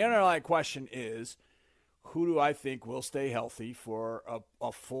 And the underlying question is, who do I think will stay healthy for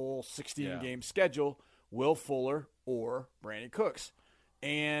a full 16-game schedule, Will Fuller or Brandon Cooks?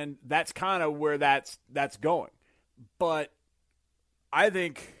 And that's kind of where that's going. But I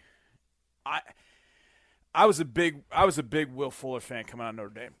think I was a big Will Fuller fan coming out of Notre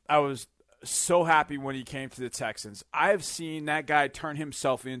Dame. I was so happy when he came to the Texans. I've seen that guy turn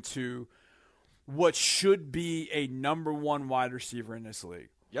himself into what should be a number 1 wide receiver in this league.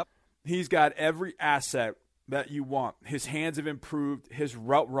 Yep. He's got every asset that you want. His hands have improved. His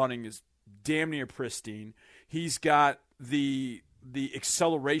route running is damn near pristine. He's got the the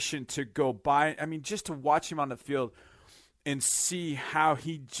acceleration to go by. I mean, just to watch him on the field and see how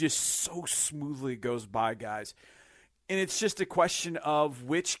he just so smoothly goes by guys. And it's just a question of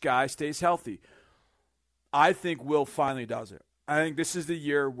which guy stays healthy. I think Will finally does it. I think this is the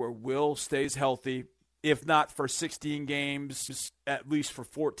year where Will stays healthy, if not for 16 games, at least for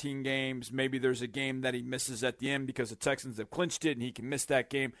 14 games. Maybe there's a game that he misses at the end because the Texans have clinched it and he can miss that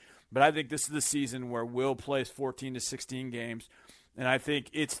game. But I think this is the season where Will plays 14 to 16 games. And I think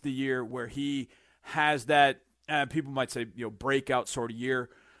it's the year where he has that, people might say, breakout sort of year.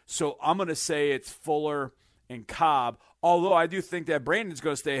 So I'm going to say it's Fuller and Cobb, although I do think that Brandon's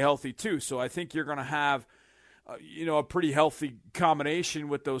going to stay healthy too. So I think you're going to have, a pretty healthy combination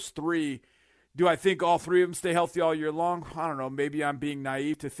with those three. Do I think all three of them stay healthy all year long? I don't know. Maybe I'm being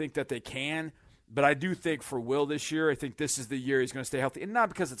naive to think that they can. But I do think for Will this year, I think this is the year he's going to stay healthy. And not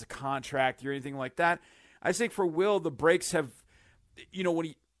because it's a contract or anything like that. I think for Will, the breaks have,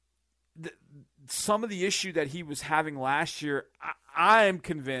 some of the issue that he was having last year, I am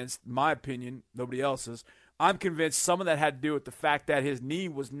convinced, my opinion, nobody else's, I'm convinced some of that had to do with the fact that his knee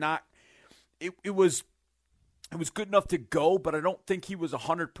was not, it was good enough to go, but I don't think he was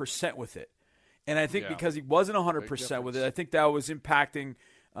 100% with it. And I think because he wasn't 100% with it, I think that was impacting,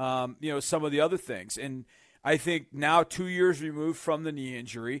 some of the other things. And I think now 2 years removed from the knee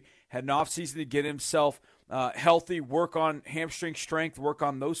injury, had an offseason to get himself healthy, work on hamstring strength, work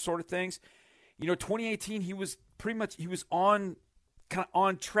on those sort of things. 2018, he was on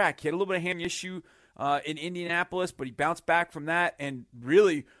track. He had a little bit of hand issue in Indianapolis, but he bounced back from that and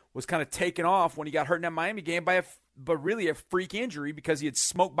really was kind of taken off when he got hurt in that Miami game but really a freak injury because he had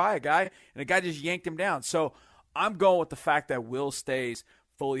smoked by a guy and the guy just yanked him down. So I'm going with the fact that Will stays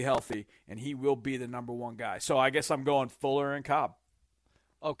fully healthy and he will be the number one guy. So I guess I'm going Fuller and Cobb.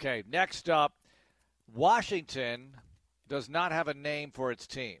 Okay, next up, Washington does not have a name for its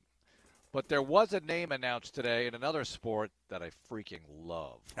team. But there was a name announced today in another sport that I freaking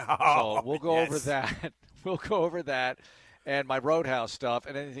love. So we'll go over that. We'll go over that and my Roadhouse stuff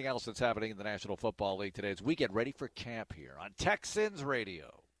and anything else that's happening in the National Football League today as we get ready for camp here on Texans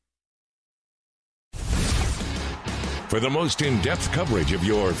Radio. For the most in-depth coverage of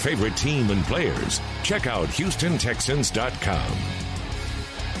your favorite team and players, check out HoustonTexans.com.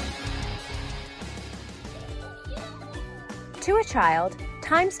 To a child,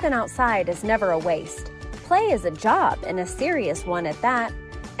 time spent outside is never a waste. Play is a job, and a serious one at that.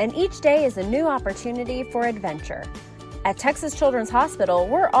 And each day is a new opportunity for adventure. At Texas Children's Hospital,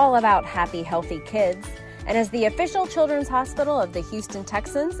 we're all about happy, healthy kids. And as the official children's hospital of the Houston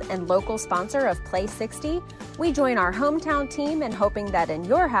Texans and local sponsor of Play 60, we join our hometown team in hoping that in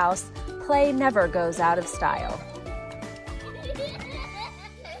your house, play never goes out of style.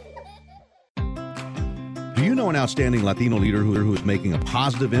 Do you know an outstanding Latino leader who is making a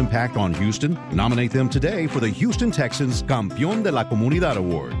positive impact on Houston? Nominate them today for the Houston Texans Campeón de la Comunidad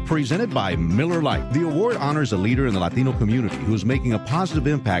Award, presented by Miller Lite. The award honors a leader in the Latino community who is making a positive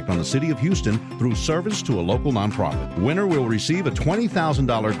impact on the city of Houston through service to a local nonprofit. Winner will receive a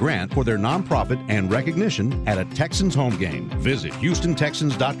 $20,000 grant for their nonprofit and recognition at a Texans home game. Visit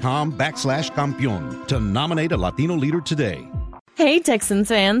HoustonTexans.com/Campeón to nominate a Latino leader today. Hey Texans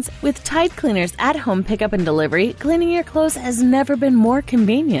fans! With Tide Cleaners at-home pickup and delivery, cleaning your clothes has never been more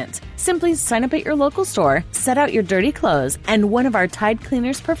convenient. Simply sign up at your local store, set out your dirty clothes, and one of our Tide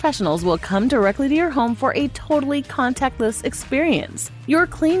Cleaners professionals will come directly to your home for a totally contactless experience. Your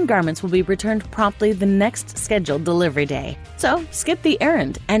clean garments will be returned promptly the next scheduled delivery day. So skip the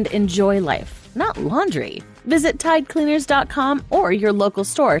errand and enjoy life, not laundry. Visit TideCleaners.com or your local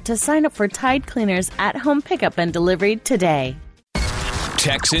store to sign up for Tide Cleaners at-home pickup and delivery today.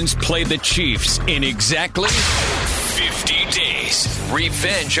 Texans play the Chiefs in exactly 50 days.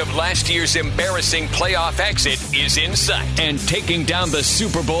 Revenge of last year's embarrassing playoff exit is in sight. And taking down the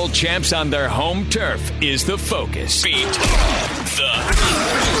Super Bowl champs on their home turf is the focus. Beat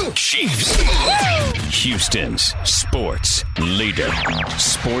the Chiefs. Houston's sports leader.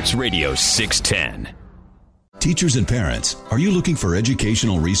 Sports Radio 610. Teachers and parents, are you looking for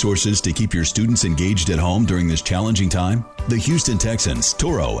educational resources to keep your students engaged at home during this challenging time? The Houston Texans,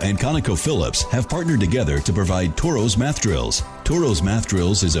 Toro, and ConocoPhillips have partnered together to provide Toro's Math Drills. Toro's Math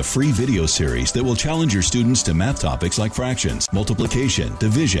Drills is a free video series that will challenge your students to math topics like fractions, multiplication,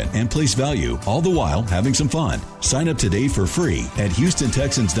 division, and place value, all the while having some fun. Sign up today for free at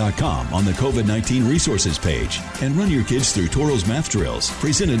HoustonTexans.com on the COVID-19 resources page and run your kids through Toro's Math Drills,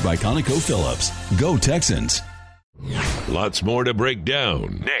 presented by ConocoPhillips. Go Texans! Lots more to break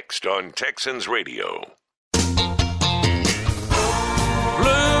down next on Texans Radio. Blue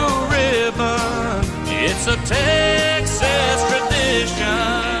Ribbon, it's a Texas tradition.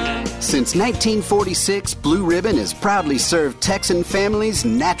 tradition. Since 1946, Blue Ribbon has proudly served Texan families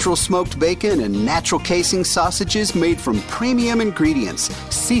natural smoked bacon and natural casing sausages made from premium ingredients,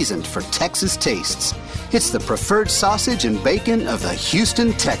 seasoned for Texas tastes. It's the preferred sausage and bacon of the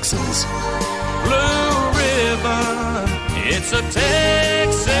Houston Texans. Blue Ribbon, it's a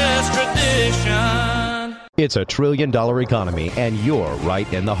Texas tradition. It's a $1 trillion economy, and you're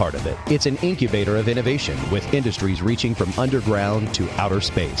right in the heart of it. It's an incubator of innovation with industries reaching from underground to outer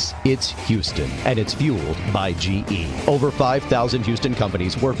space. It's Houston, and it's fueled by GE. Over 5,000 Houston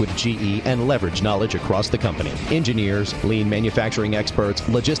companies work with GE and leverage knowledge across the company. Engineers, lean manufacturing experts,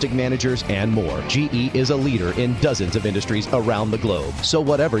 logistic managers, and more. GE is a leader in dozens of industries around the globe. So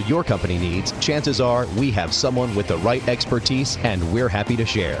whatever your company needs, chances are we have someone with the right expertise, and we're happy to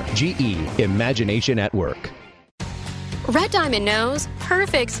share. GE, imagination at work. Red Diamond knows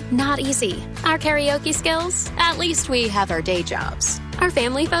perfect's not easy. Our karaoke skills? At least we have our day jobs. Our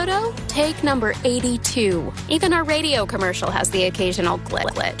family photo? Take number 82. Even our radio commercial has the occasional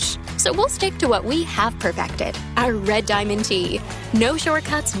glitch. So we'll stick to what we have perfected. Our Red Diamond tea. No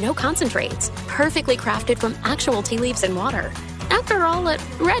shortcuts, no concentrates. Perfectly crafted from actual tea leaves and water. After all, at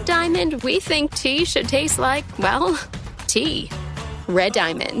Red Diamond, we think tea should taste like, well, tea. Red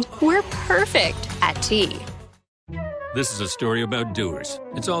Diamond. We're perfect at tea. This is a story about doers.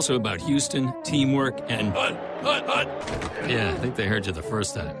 It's also about Houston, teamwork, and... Hunt! Yeah, I think they heard you the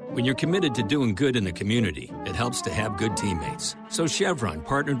first time. When you're committed to doing good in the community, it helps to have good teammates. So Chevron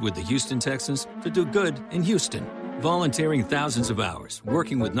partnered with the Houston Texans to do good in Houston. Volunteering thousands of hours,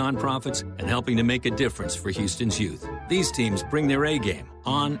 working with nonprofits, and helping to make a difference for Houston's youth. These teams bring their A-game,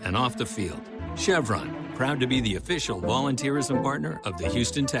 on and off the field. Chevron, proud to be the official volunteerism partner of the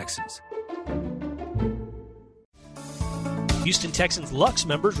Houston Texans. Houston Texans Lux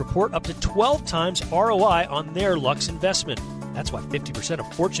members report up to 12 times ROI on their Lux investment. That's why 50%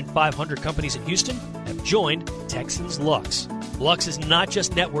 of Fortune 500 companies in Houston have joined Texans Lux. Lux is not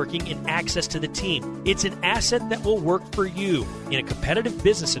just networking and access to the team. It's an asset that will work for you. In a competitive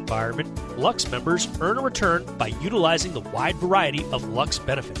business environment, Lux members earn a return by utilizing the wide variety of Lux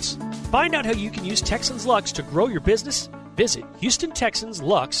benefits. Find out how you can use Texans Lux to grow your business. Visit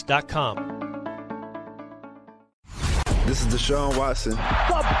HoustonTexansLux.com. This is Deshaun Watson.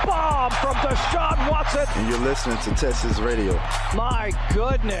 The bomb from Deshaun Watson. And you're listening to Texas Radio. My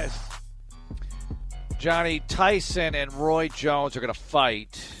goodness. Johnny, Tyson and Roy Jones are going to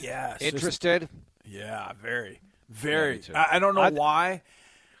fight. Yes. Interested? Yeah, very. Very. Yeah, I don't know why.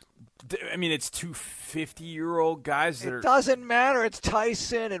 I mean, it's two 50-year-old guys that It doesn't matter. It's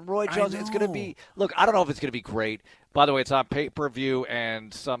Tyson and Roy Jones. It's going to be – look, I don't know if it's going to be great. By the way, it's on pay-per-view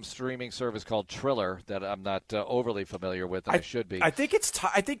and some streaming service called Triller that I'm not overly familiar with, and I should be. I think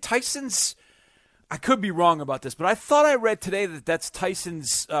Tyson's – I could be wrong about this, but I thought I read today that that's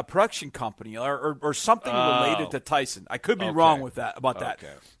Tyson's production company or something related to Tyson. I could be wrong with that that.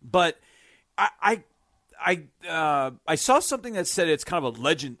 But I saw something that said it's kind of a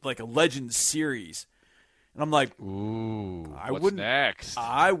legend series, and I'm like, ooh, what's next?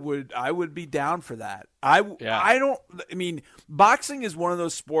 I would be down for that. I mean, boxing is one of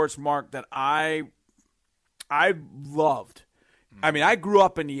those sports, Mark, that I loved. I mean, I grew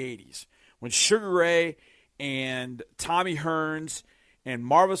up in the '80s when Sugar Ray and Tommy Hearns and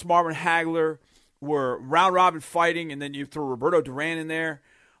Marvelous Marvin Hagler were round robin fighting, and then you throw Roberto Duran in there.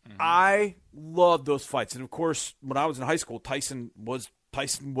 Mm-hmm. I loved those fights, and of course, when I was in high school, Tyson was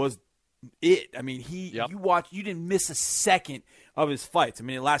it. I mean, you didn't miss a second of his fights. I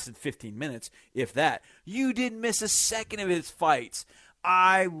mean, it lasted 15 minutes, if that. You didn't miss a second of his fights.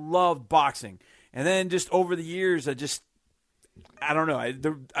 I loved boxing, and then just over the years, I don't know.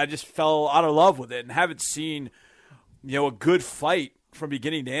 I just fell out of love with it, and haven't seen a good fight from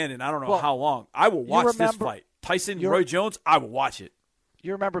beginning to end, and I don't know how long. I will watch this fight. Tyson, Roy Jones, I will watch it.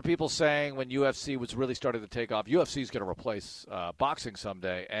 You remember people saying when UFC was really starting to take off, UFC is going to replace boxing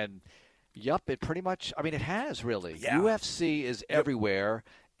someday, and it pretty much. I mean, it has really. Yeah. UFC is everywhere,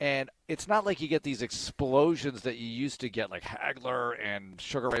 and it's not like you get these explosions that you used to get, like Hagler and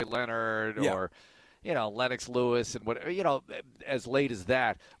Sugar Ray Leonard or Lennox Lewis and as late as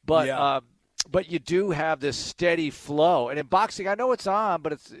that. But but you do have this steady flow. And in boxing, I know it's on,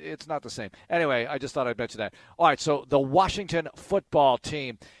 but it's not the same. Anyway, I just thought I'd mention that. All right, so the Washington football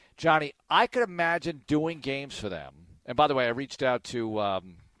team. Johnny, I could imagine doing games for them. And by the way, I reached out to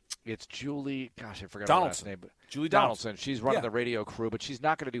It's Julie. Gosh, I forgot her last name. Julie Donaldson. She's running the radio crew, but she's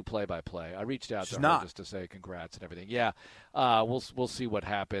not going to do play-by-play. I reached out to her just to say congrats and everything. Yeah, we'll see what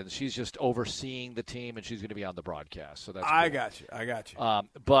happens. She's just overseeing the team, and she's going to be on the broadcast. So that's cool. I got you.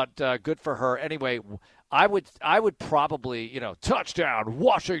 But good for her. Anyway, I would probably touchdown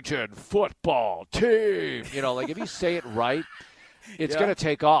Washington football team. Like if you say it right. It's going to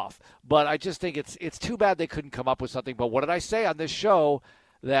take off. But I just think it's too bad they couldn't come up with something. But what did I say on this show?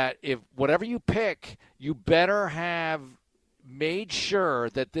 That if whatever you pick, you better have made sure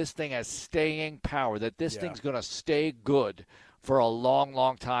that this thing has staying power, that this thing's going to stay good for a long,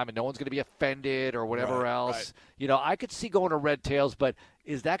 long time, and no one's going to be offended or whatever else. Right. I could see going to Red Tails, but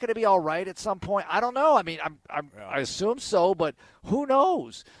is that going to be all right at some point? I don't know. I mean, I assume so, but who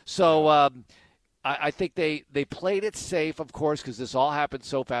knows? So I think they played it safe, of course, because this all happened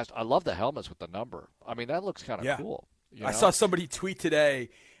so fast. I love the helmets with the number. I mean, that looks kind of cool. I saw somebody tweet today,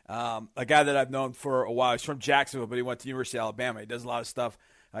 a guy that I've known for a while. He's from Jacksonville, but he went to the University of Alabama. He does a lot of stuff.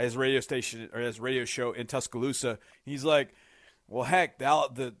 His radio station or his radio show in Tuscaloosa. He's like, well, heck,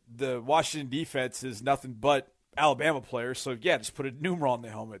 the Washington defense is nothing but Alabama players. So, just put a numeral on the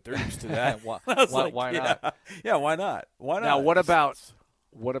helmet. They're used to that. why not? Yeah, why not? Why not? Now, what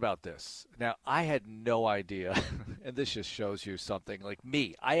about this? Now, I had no idea, and this just shows you something. Like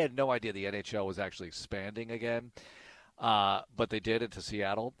me, I had no idea the NHL was actually expanding again. But they did it to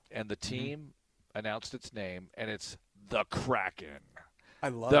Seattle, and the team announced its name, and it's the Kraken. I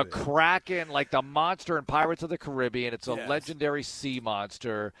love the Kraken, like the monster in Pirates of the Caribbean. It's a legendary sea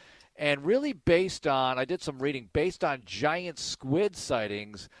monster, and really based on, I did some reading, based on giant squid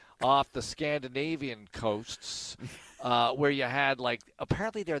sightings off the Scandinavian coasts, where you had,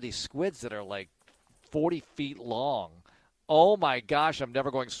 apparently there are these squids that are 40 feet long. Oh, my gosh, I'm never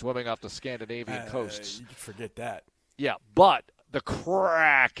going swimming off the Scandinavian coasts. You can forget that. Yeah, but the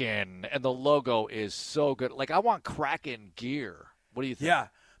Kraken and the logo is so good. I want Kraken gear. What do you think? Yeah,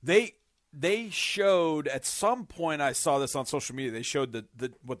 they showed at some point. I saw this on social media. They showed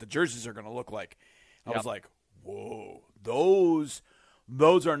what the jerseys are going to look like. I was like, whoa, those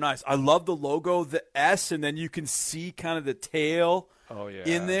are nice. I love the logo, the S, and then you can see kind of the tail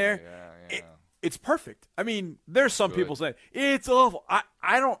in there. Yeah. It's perfect. I mean, there's some people saying it's awful.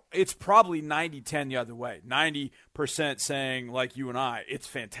 I don't. It's probably 90-10 the other way. 90% saying like you and I, it's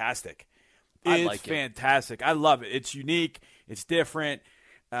fantastic. It's fantastic. I love it. It's unique. It's different.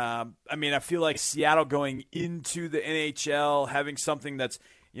 I mean, I feel like Seattle going into the NHL, having something that's,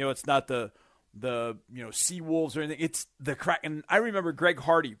 it's not the Seawolves or anything. It's the Kraken. I remember Greg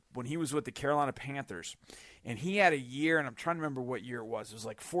Hardy when he was with the Carolina Panthers. And he had a year, and I'm trying to remember what year it was. It was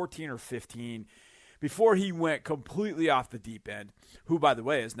 14 or 15, before he went completely off the deep end, who, by the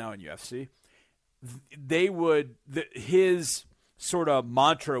way, is now in UFC. His sort of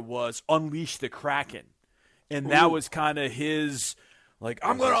mantra was unleash the Kraken. And that was kind of his,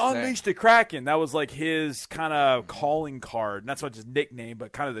 I'm going to unleash the Kraken. That was his kind of calling card. And that's not just nickname,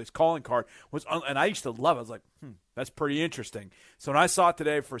 but kind of this calling card was, and I used to love it. I was like, that's pretty interesting. So when I saw it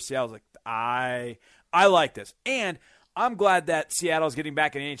today for Seattle, I was like, I like this. And I'm glad that Seattle's getting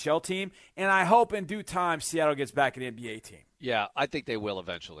back an NHL team, and I hope in due time Seattle gets back an NBA team. Yeah, I think they will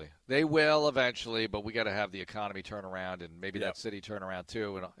eventually. They will eventually, but we got to have the economy turn around and maybe that city turn around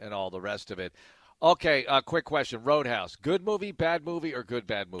too and all the rest of it. Okay, quick question. Roadhouse, good movie, bad movie, or good,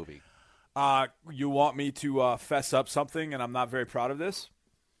 bad movie? You want me to fess up something, and I'm not very proud of this?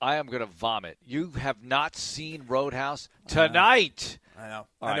 I am going to vomit. You have not seen Roadhouse tonight. I know.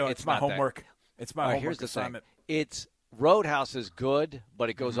 I know. It's my homework. It's my homework here's the assignment. Thing. Roadhouse is good, but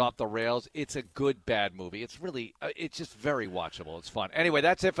it goes off the rails. It's a good, bad movie. It's really, it's just very watchable. It's fun. Anyway,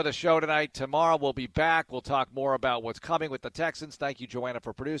 that's it for the show tonight. Tomorrow we'll be back. We'll talk more about what's coming with the Texans. Thank you, Joanna,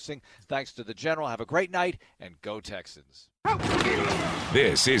 for producing. Thanks to the General. Have a great night, and go Texans.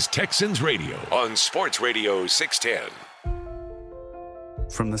 This is Texans Radio on Sports Radio 610.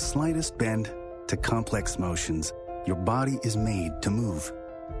 From the slightest bend to complex motions, your body is made to move.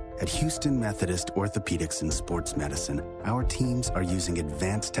 At Houston Methodist Orthopedics and Sports Medicine, our teams are using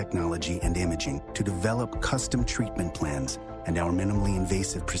advanced technology and imaging to develop custom treatment plans, and our minimally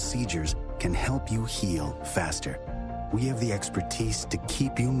invasive procedures can help you heal faster. We have the expertise to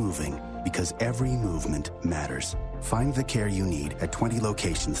keep you moving because every movement matters. Find the care you need at 20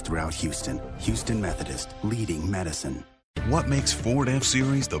 locations throughout Houston. Houston Methodist, leading medicine. What makes Ford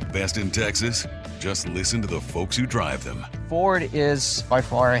F-Series the best in Texas? Just listen to the folks who drive them. Ford is by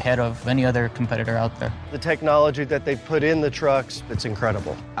far ahead of any other competitor out there. The technology that they put in the trucks, it's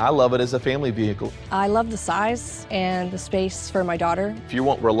incredible. I love it as a family vehicle. I love the size and the space for my daughter. If you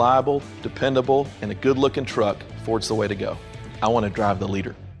want reliable, dependable, and a good-looking truck, Ford's the way to go. I want to drive the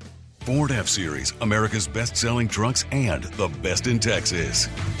leader. Ford F-Series, America's best-selling trucks and the best in Texas.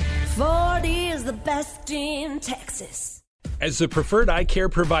 Ford is the best in Texas. As the preferred eye care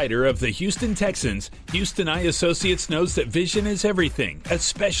provider of the Houston Texans, Houston Eye Associates knows that vision is everything,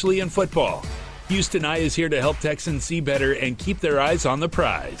 especially in football. Houston Eye is here to help Texans see better and keep their eyes on the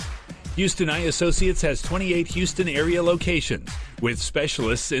prize. Houston Eye Associates has 28 Houston area locations with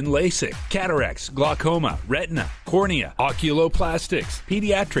specialists in LASIK, cataracts, glaucoma, retina, cornea, oculoplastics,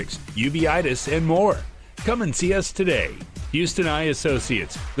 pediatrics, uveitis, and more. Come and see us today. Houston Eye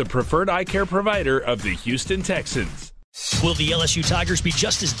Associates, the preferred eye care provider of the Houston Texans. Will the LSU Tigers be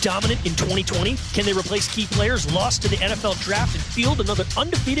just as dominant in 2020? Can they replace key players lost to the NFL draft and field another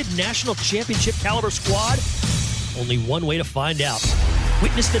undefeated national championship caliber squad? Only one way to find out.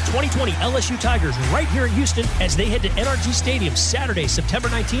 Witness the 2020 LSU Tigers right here in Houston as they head to NRG Stadium Saturday, September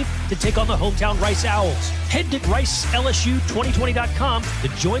 19th to take on the hometown Rice Owls. Head to RiceLSU2020.com to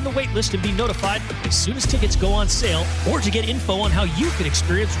join the waitlist and be notified as soon as tickets go on sale, or to get info on how you can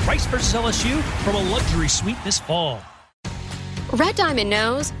experience Rice versus LSU from a luxury suite this fall. Red Diamond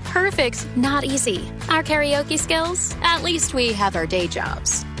knows perfect's not easy. Our karaoke skills? At least we have our day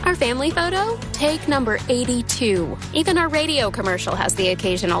jobs. Our family photo? Take number 82. Even our radio commercial has the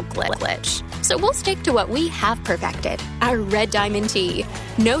occasional glitch. So we'll stick to what we have perfected. Our Red Diamond tea.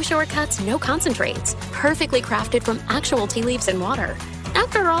 No shortcuts, no concentrates. Perfectly crafted from actual tea leaves and water.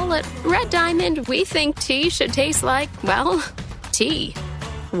 After all, at Red Diamond, we think tea should taste like, well, tea.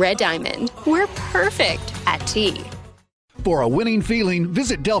 Red Diamond. We're perfect at tea. For a winning feeling,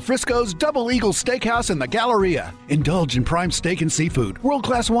 visit Del Frisco's Double Eagle Steakhouse in the Galleria. Indulge in prime steak and seafood,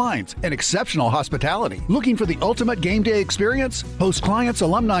 world-class wines, and exceptional hospitality. Looking for the ultimate game day experience? Host clients,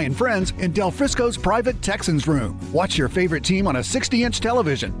 alumni, and friends in Del Frisco's private Texans room. Watch your favorite team on a 60-inch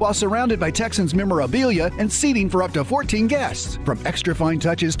television while surrounded by Texans memorabilia and seating for up to 14 guests. From extra fine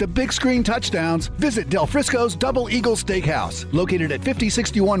touches to big screen touchdowns, visit Del Frisco's Double Eagle Steakhouse, located at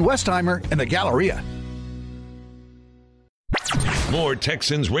 5061 Westheimer in the Galleria. More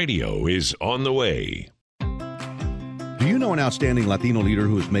Texans Radio is on the way. Do you know an outstanding Latino leader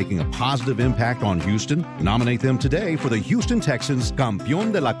who is making a positive impact on Houston? Nominate them today for the Houston Texans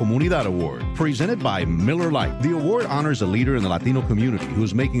Campeón de la Comunidad Award, presented by Miller Lite. The award honors a leader in the Latino community who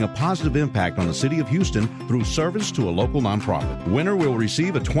is making a positive impact on the city of Houston through service to a local nonprofit. Winner will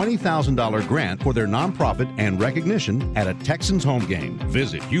receive a $20,000 grant for their nonprofit and recognition at a Texans home game.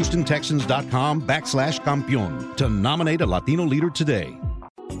 Visit HoustonTexans.com/Campeón to nominate a Latino leader today.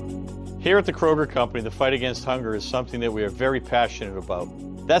 Here at the Kroger Company, the fight against hunger is something that we are very passionate about.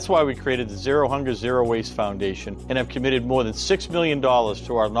 That's why we created the Zero Hunger, Zero Waste Foundation and have committed more than $6 million to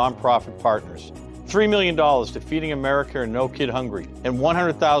our nonprofit partners. $3 million to Feeding America and No Kid Hungry, and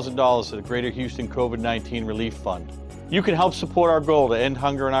 $100,000 to the Greater Houston COVID-19 Relief Fund. You can help support our goal to end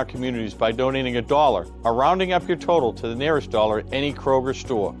hunger in our communities by donating $1 or rounding up your total to the nearest dollar at any Kroger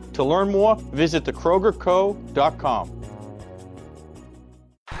store. To learn more, visit thekrogerco.com.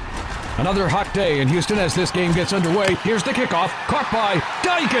 Another hot day in Houston as this game gets underway. Here's the kickoff, caught by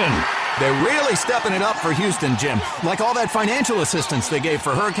Daikin. They're really stepping it up for Houston, Jim. Like all that financial assistance they gave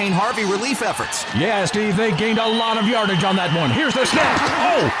for Hurricane Harvey relief efforts. Yeah, Steve, they gained a lot of yardage on that one. Here's the snap.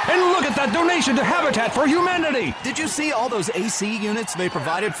 Oh, and look at that donation to Habitat for Humanity. Did you see all those AC units they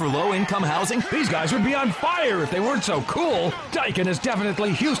provided for low-income housing? These guys would be on fire if they weren't so cool. Daikin is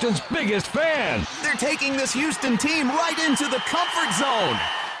definitely Houston's biggest fan. They're taking this Houston team right into the comfort zone.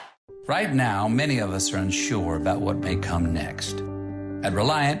 Right now, many of us are unsure about what may come next. At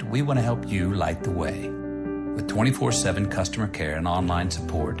Reliant, we want to help you light the way. With 24/7 customer care and online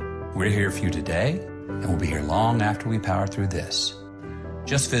support, we're here for you today, and we'll be here long after we power through this.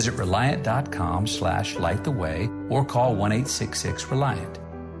 Just visit Reliant.com/lighttheway or call 1-866-RELIANT.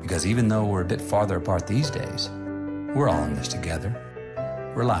 Because even though we're a bit farther apart these days, we're all in this together.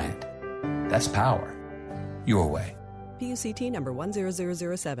 Reliant. That's power. Your way. PUCT number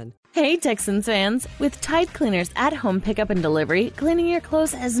 10007. Hey Texans fans! With Tide Cleaners at-home pickup and delivery, cleaning your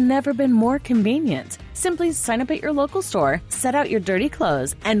clothes has never been more convenient. Simply sign up at your local store, set out your dirty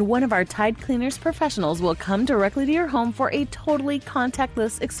clothes, and one of our Tide Cleaners professionals will come directly to your home for a totally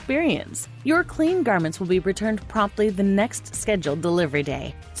contactless experience. Your clean garments will be returned promptly the next scheduled delivery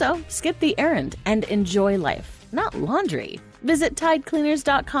day. So skip the errand and enjoy life, not laundry. Visit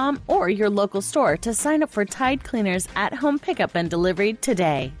TideCleaners.com or your local store to sign up for Tide Cleaners at-home pickup and delivery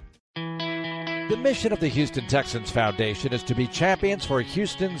today. The mission of the Houston Texans Foundation is to be champions for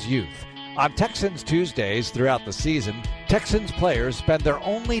Houston's youth. On Texans Tuesdays throughout the season, Texans players spend their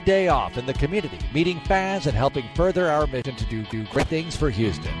only day off in the community, meeting fans and helping further our mission to do great things for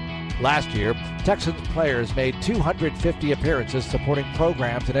Houston. Last year, Texans players made 250 appearances supporting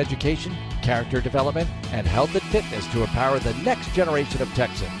programs in education, character development, and health and fitness to empower the next generation of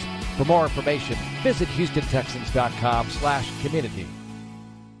Texans. For more information, visit HoustonTexans.com/community.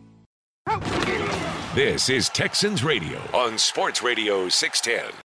 This is Texans Radio on Sports Radio 610.